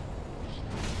 dude.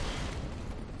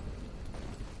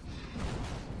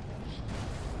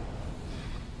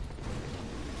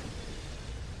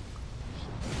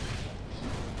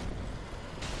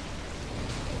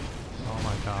 Oh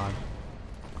my god.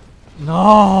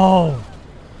 No!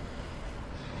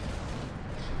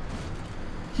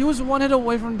 He was 1 hit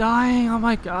away from dying. Oh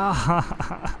my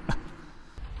god.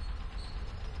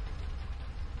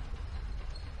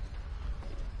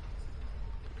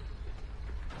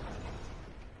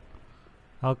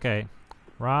 Okay.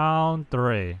 Round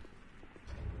 3.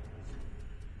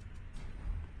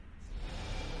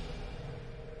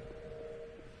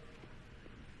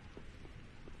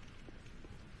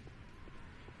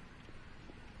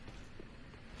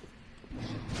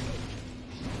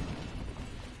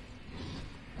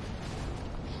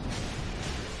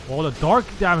 Oh, the dark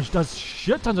damage does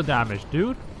shit tons of damage,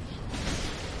 dude.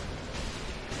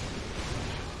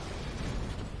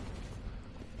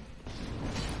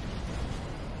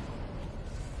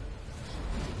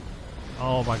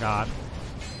 Oh my god.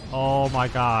 Oh my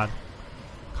god.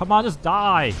 Come on, just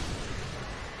die.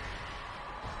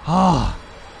 Ah,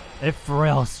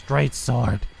 Ifril straight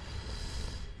sword.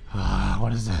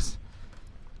 What is this?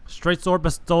 Straight sword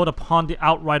bestowed upon the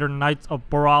Outrider Knights of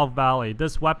Boral Valley.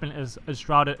 This weapon is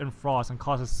shrouded in frost and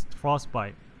causes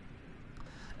frostbite.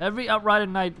 Every Outrider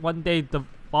Knight one day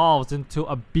devolves into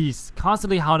a beast,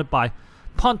 constantly haunted by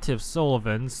Pontiff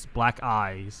Sullivan's black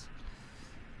eyes.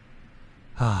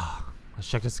 Let's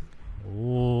check this.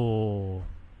 Oh.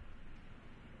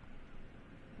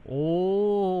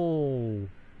 Oh.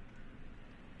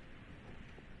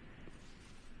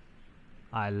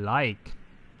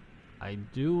 I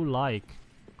do like.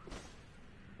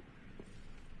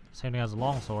 Same thing as a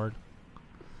longsword.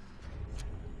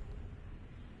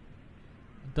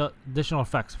 The additional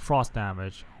effects, frost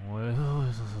damage.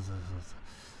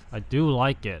 I do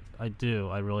like it. I do.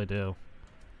 I really do.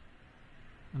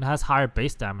 And it has higher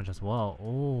base damage as well.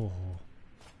 Oh.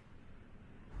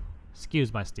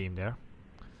 Excuse my Steam there.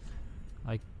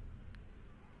 Like.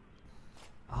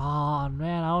 Oh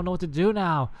man, I don't know what to do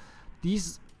now.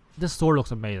 This sword looks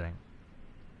amazing.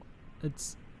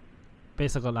 It's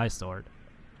basically a nice sword.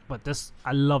 But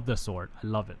I love this sword. I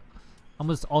love it. I'm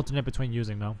just alternate between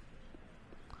using them.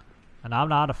 And I'm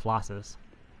not out of flosses.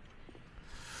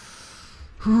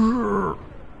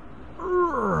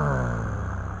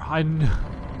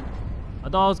 I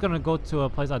thought I was gonna go to a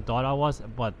place I thought I was,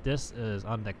 but this is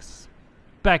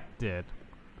unexpected.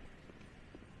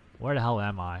 Where the hell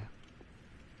am I?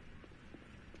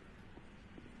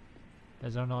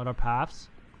 Is there no other paths?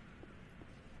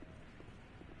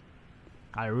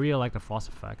 I really like the frost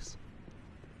effects.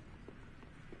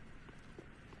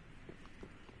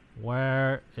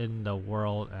 Where in the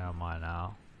world am I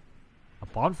now? A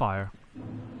bonfire.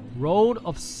 Road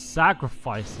of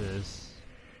Sacrifices.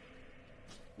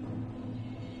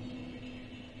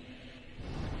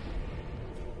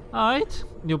 Alright.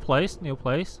 New place, new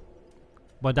place.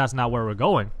 But that's not where we're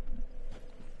going.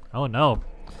 Oh no.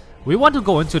 We want to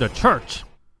go into the church.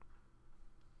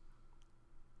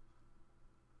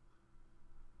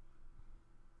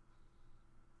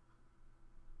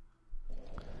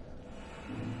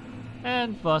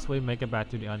 And first we make it back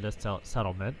to the Undead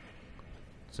settlement.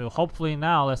 So hopefully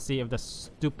now let's see if the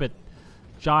stupid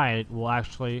giant will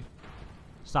actually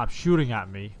stop shooting at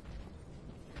me.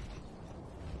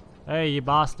 Hey, you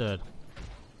bastard.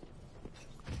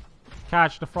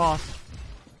 Catch the frost.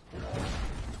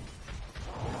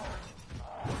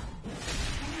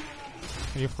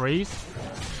 Can you freeze?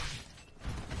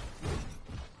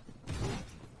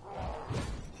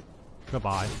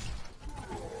 Goodbye.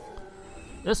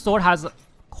 This sword has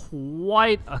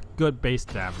quite a good base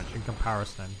damage in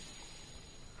comparison.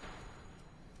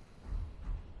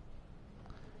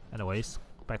 Anyways,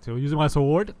 back to using my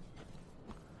sword.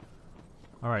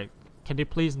 Alright, can you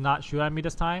please not shoot at me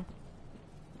this time?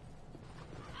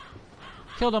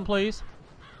 Kill them, please.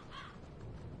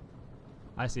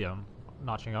 I see him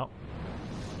notching up.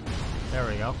 There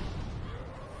we go.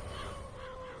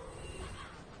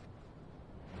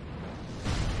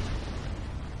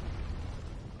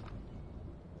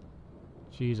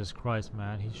 Jesus Christ,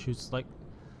 man. He shoots like...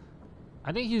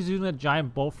 I think he's using a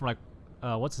giant bolt from like...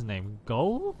 what's his name?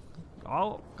 Goff?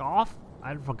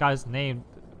 I forgot his name.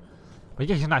 But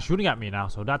yeah, he's not shooting at me now,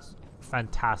 so that's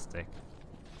fantastic.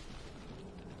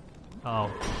 Oh,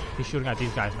 he's shooting at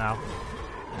these guys now.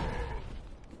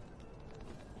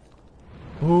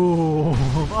 Ooh.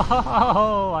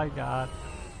 Oh my god.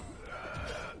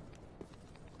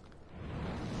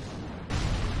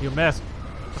 You missed.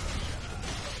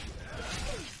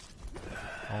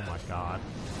 Oh my god.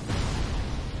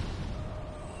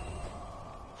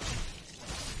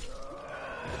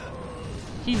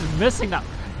 He's missing that.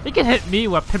 He can hit me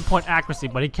with pinpoint accuracy,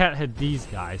 but he can't hit these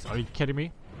guys. Are you kidding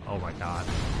me? Oh my god.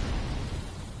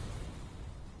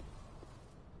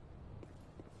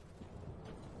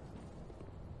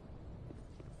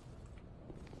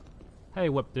 Hey,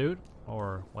 whip dude.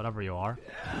 Or whatever you are.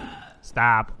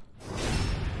 Stab.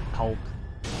 Poke.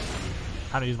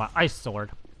 Time to use my ice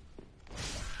sword.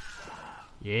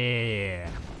 Yeah.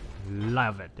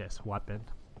 Love it, this weapon.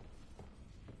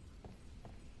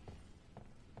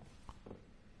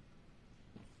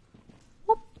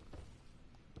 Whoop.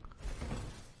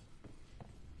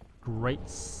 Great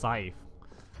scythe.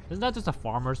 Isn't that just a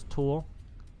farmer's tool?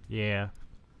 Yeah.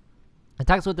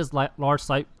 Attacks with this large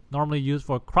scythe, normally used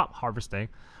for crop harvesting,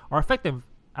 are effective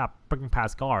breaking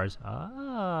past guards.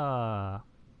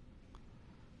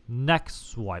 Neck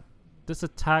swipe. This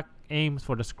attack aims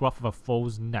for the scruff of a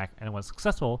foe's neck, and when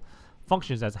successful,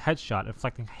 functions as a headshot,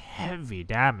 inflicting heavy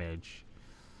damage.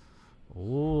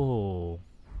 Ooh.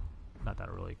 Not that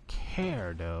I really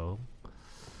care, though.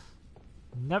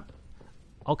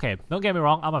 Okay, don't get me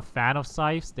wrong, I'm a fan of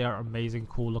scythes. They are amazing,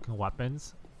 cool looking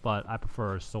weapons, but I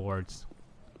prefer swords.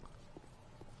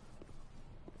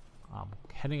 I'm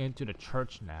heading into the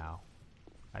church now,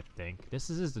 I think. This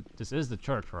is the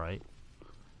church, right?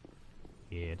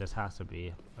 Yeah, this has to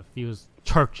be. It feels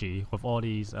churchy with all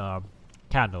these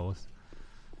candles.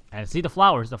 And see the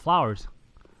flowers,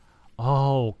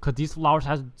 Oh, could these flowers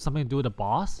have something to do with the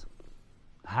boss?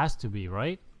 It has to be,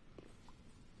 right?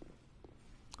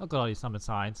 Look at all these summon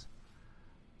signs.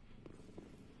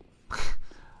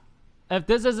 If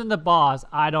this isn't the boss,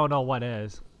 I don't know what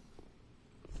is.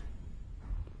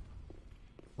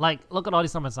 Like, look at all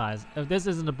these summon signs. If this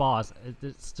isn't the boss,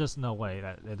 it's just no way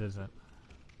that it isn't.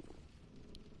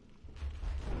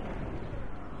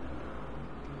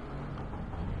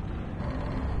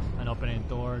 An opening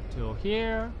door to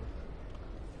here.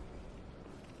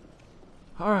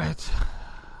 Alright.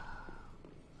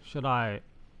 Should I...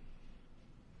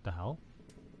 The hell?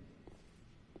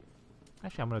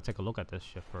 Actually, I'm gonna take a look at this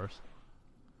shit first.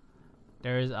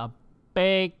 There's a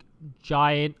big,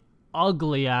 giant,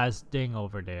 ugly ass thing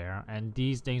over there, and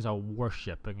these things are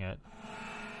worshipping it.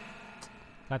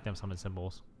 Goddamn summon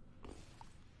symbols.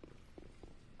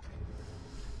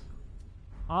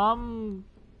 I'm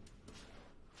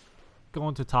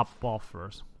going to top ball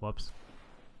first. Whoops.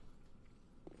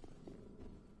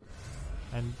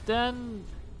 And then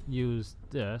use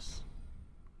this.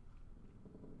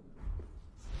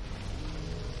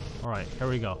 Alright, here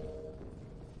we go.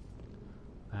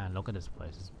 Man, look at this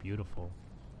place. It's beautiful.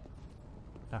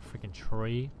 That freaking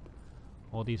tree.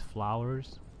 All these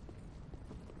flowers.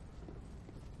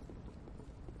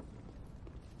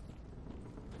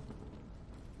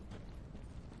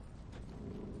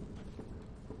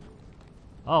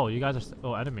 Oh, you guys are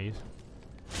still enemies.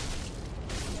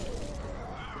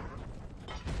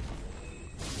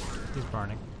 He's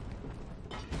burning.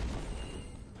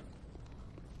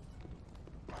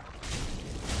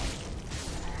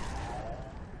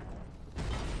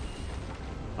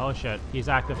 Oh shit, he's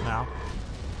active now.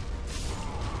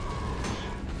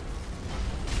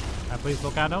 Can I please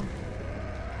look at him?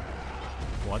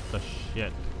 What the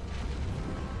shit?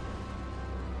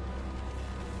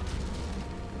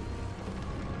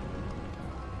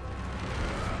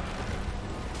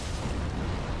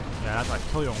 Yeah, that's like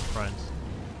kill your own friends.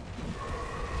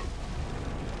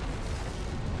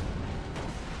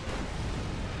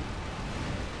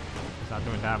 He's not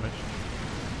doing damage.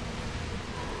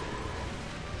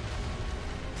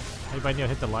 Anybody need to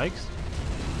hit the legs?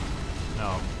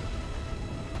 No.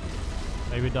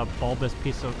 Maybe the bulbous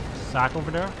piece of sack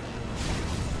over there?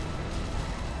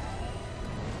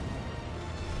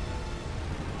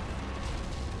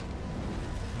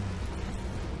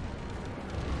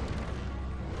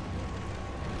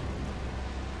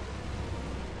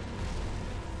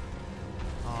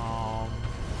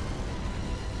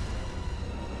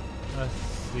 Let's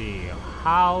see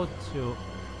how to...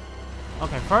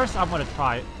 Okay, first I'm gonna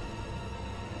try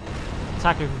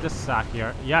attacking this sack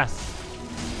here. Yes.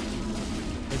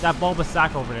 Is that bulbous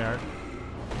sack over there?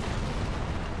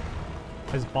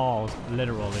 His balls,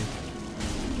 literally.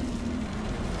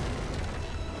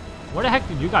 Where the heck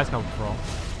did you guys come from?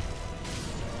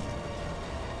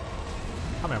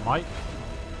 Come here, Mike.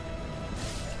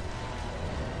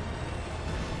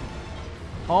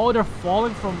 Oh, they're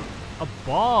falling from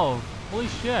above. Holy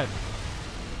shit.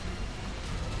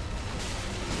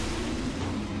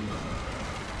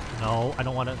 No, I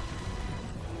don't want to.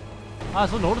 I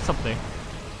also noticed something.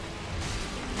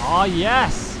 Oh,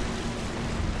 yes.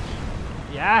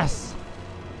 Yes.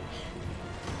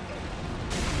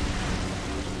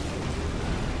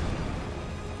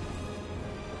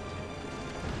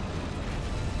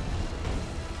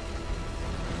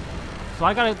 So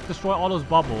I gotta destroy all those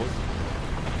bubbles.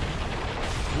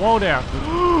 Whoa there.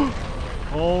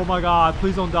 Oh my god,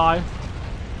 please don't die.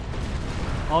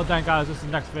 Oh, thank god, this is the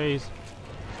next phase.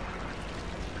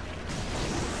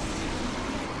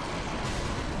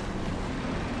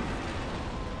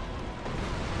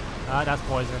 That's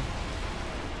poison.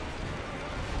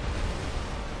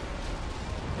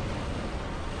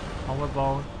 Homeward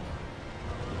bone.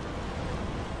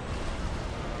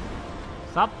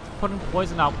 Stop putting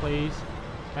poison out, please.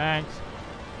 Thanks.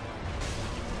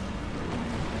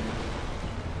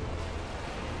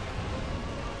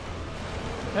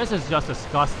 This is just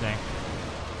disgusting.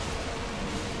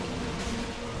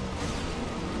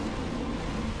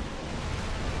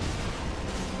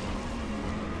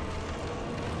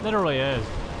 Literally is.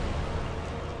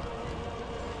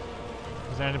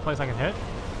 Is there any place I can hit?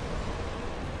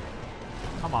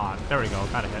 Come on. There we go.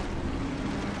 Got a hit.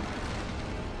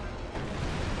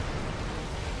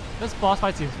 This boss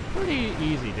fight seems pretty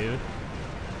easy, dude.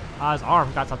 His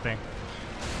arm got something.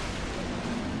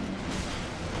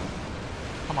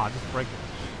 Come on, just break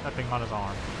that thing on his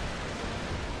arm.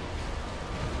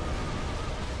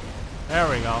 There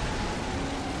we go.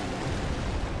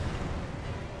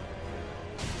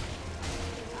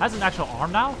 Has an actual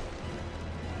arm now?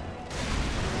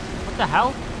 What the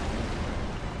hell?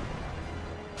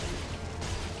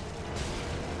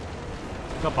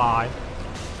 Goodbye.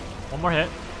 One more hit.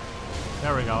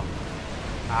 There we go.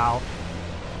 Ow.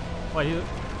 Wait,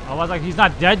 I was like, he's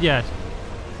not dead yet.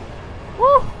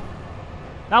 Woo!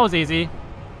 That was easy.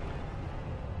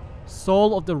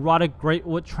 Soul of the rotted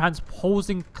greatwood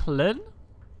transposing kiln.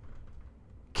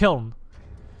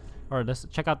 Alright, let's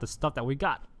check out the stuff that we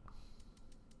got.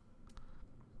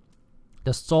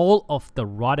 The soul of the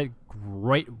rotted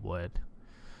greatwood.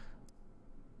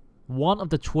 One of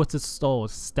the twisted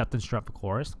souls stepped in strength, of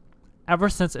course. Ever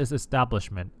since its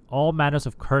establishment, all manners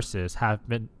of curses have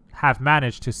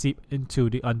managed to seep into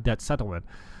the undead settlement.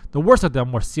 The worst of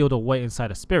them were sealed away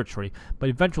inside a spirit tree, but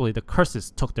eventually the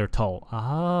curses took their toll.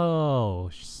 Oh,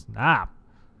 snap.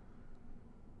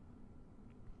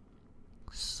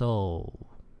 So,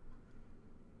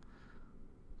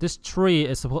 this tree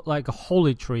is like a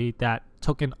holy tree that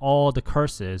took in all the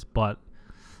curses, but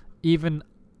even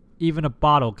a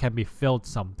bottle can be filled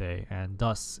someday, and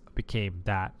thus became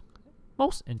that.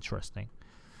 Most interesting.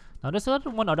 Now, there's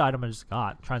one other item I just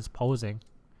got, transposing.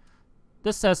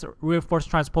 This says reinforced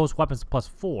transpose weapons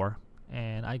 +4,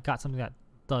 and I got something that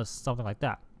does something like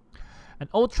that. An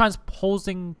old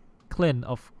transposing clin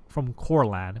from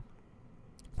Corland,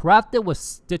 crafted with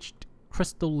stitched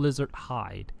crystal lizard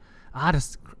hide.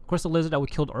 This crystal lizard that we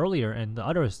killed earlier and the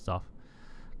other stuff.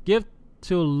 Give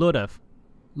to Lutlef,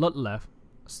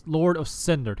 Lord of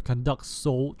Cinder, to conduct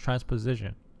soul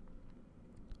transposition.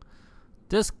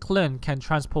 This clin can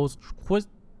transpose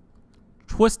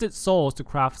twisted souls to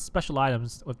craft special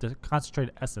items with the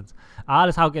concentrated essence.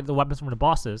 That's how I get the weapons from the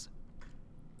bosses.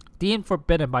 Deemed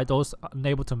forbidden by those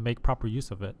unable to make proper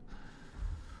use of it.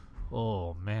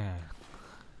 Oh man.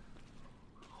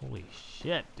 Holy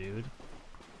shit, dude.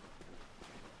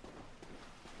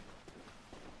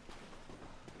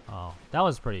 Oh, that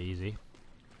was pretty easy.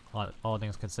 All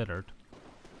things considered.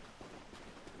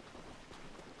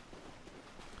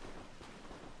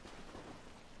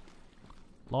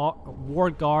 War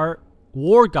God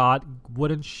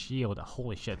wooden shield.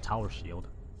 Holy shit, tower shield.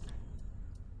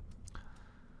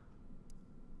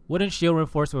 Wooden shield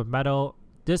reinforced with metal.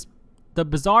 The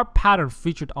bizarre pattern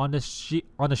featured on the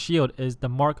shield is the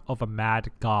mark of a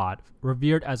mad god,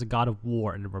 revered as a god of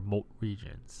war in the remote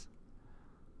regions.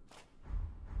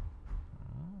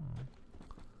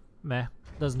 Meh,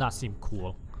 does not seem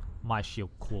cool. My shield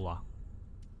cooler.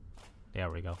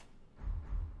 There we go.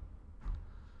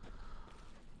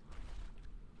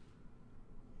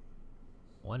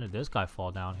 When did this guy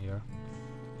fall down here?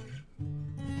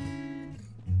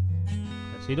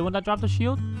 Is he the one that dropped the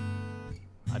shield?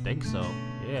 I think so.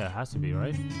 Yeah, it has to be,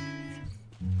 right?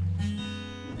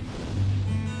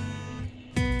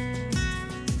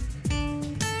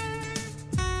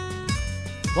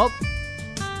 Well,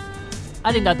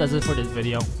 I think that does it for this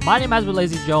video. My name has been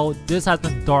Lazy Joe. This has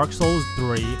been Dark Souls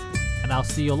 3. And I'll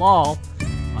see you all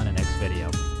on the next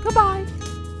video. Goodbye!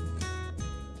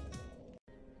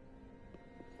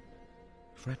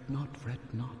 Fret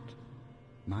not,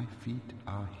 my feet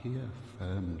are here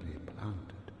firmly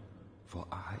planted, for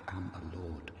I am a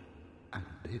lord, and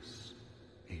this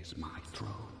is my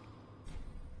throne.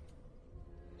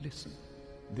 Listen,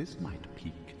 this might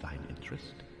pique thine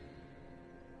interest.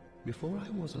 Before I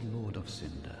was a lord of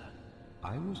Cinder,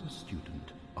 I was a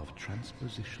student of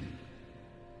transposition,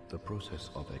 the process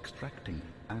of extracting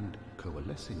and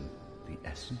coalescing the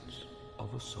essence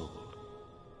of a soul.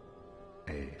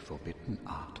 A forbidden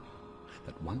art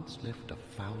that once left a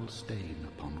foul stain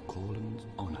upon Corland's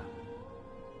honor.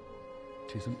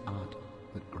 'Tis an art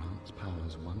that grants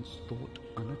powers once thought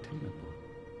unattainable.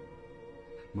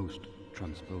 Most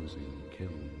transposing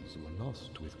kilns were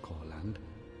lost with Corland,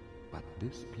 but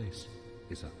this place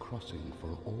is a crossing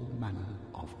for all manner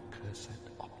of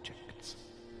cursed objects.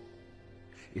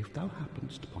 If thou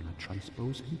happenst upon a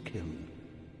transposing kiln,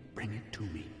 bring it to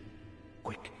me,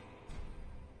 quick.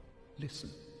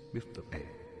 Listen, if the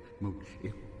moon,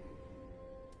 if...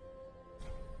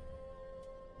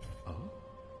 Oh,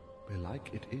 belike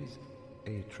it is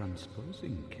a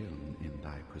transposing kiln in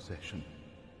thy possession.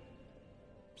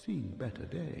 Seen better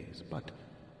days, but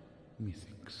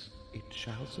methinks it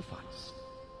shall suffice.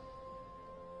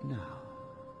 Now,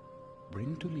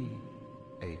 bring to me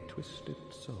a twisted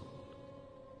soul.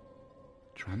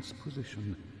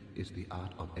 Transposition is the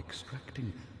art of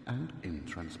extracting, and in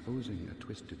transposing a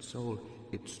twisted soul,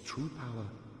 its true power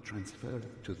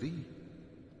transferreth to thee.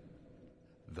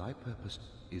 Thy purpose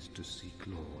is to seek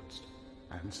lords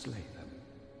and slay them.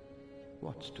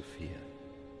 What's to fear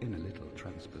in a little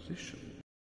transposition?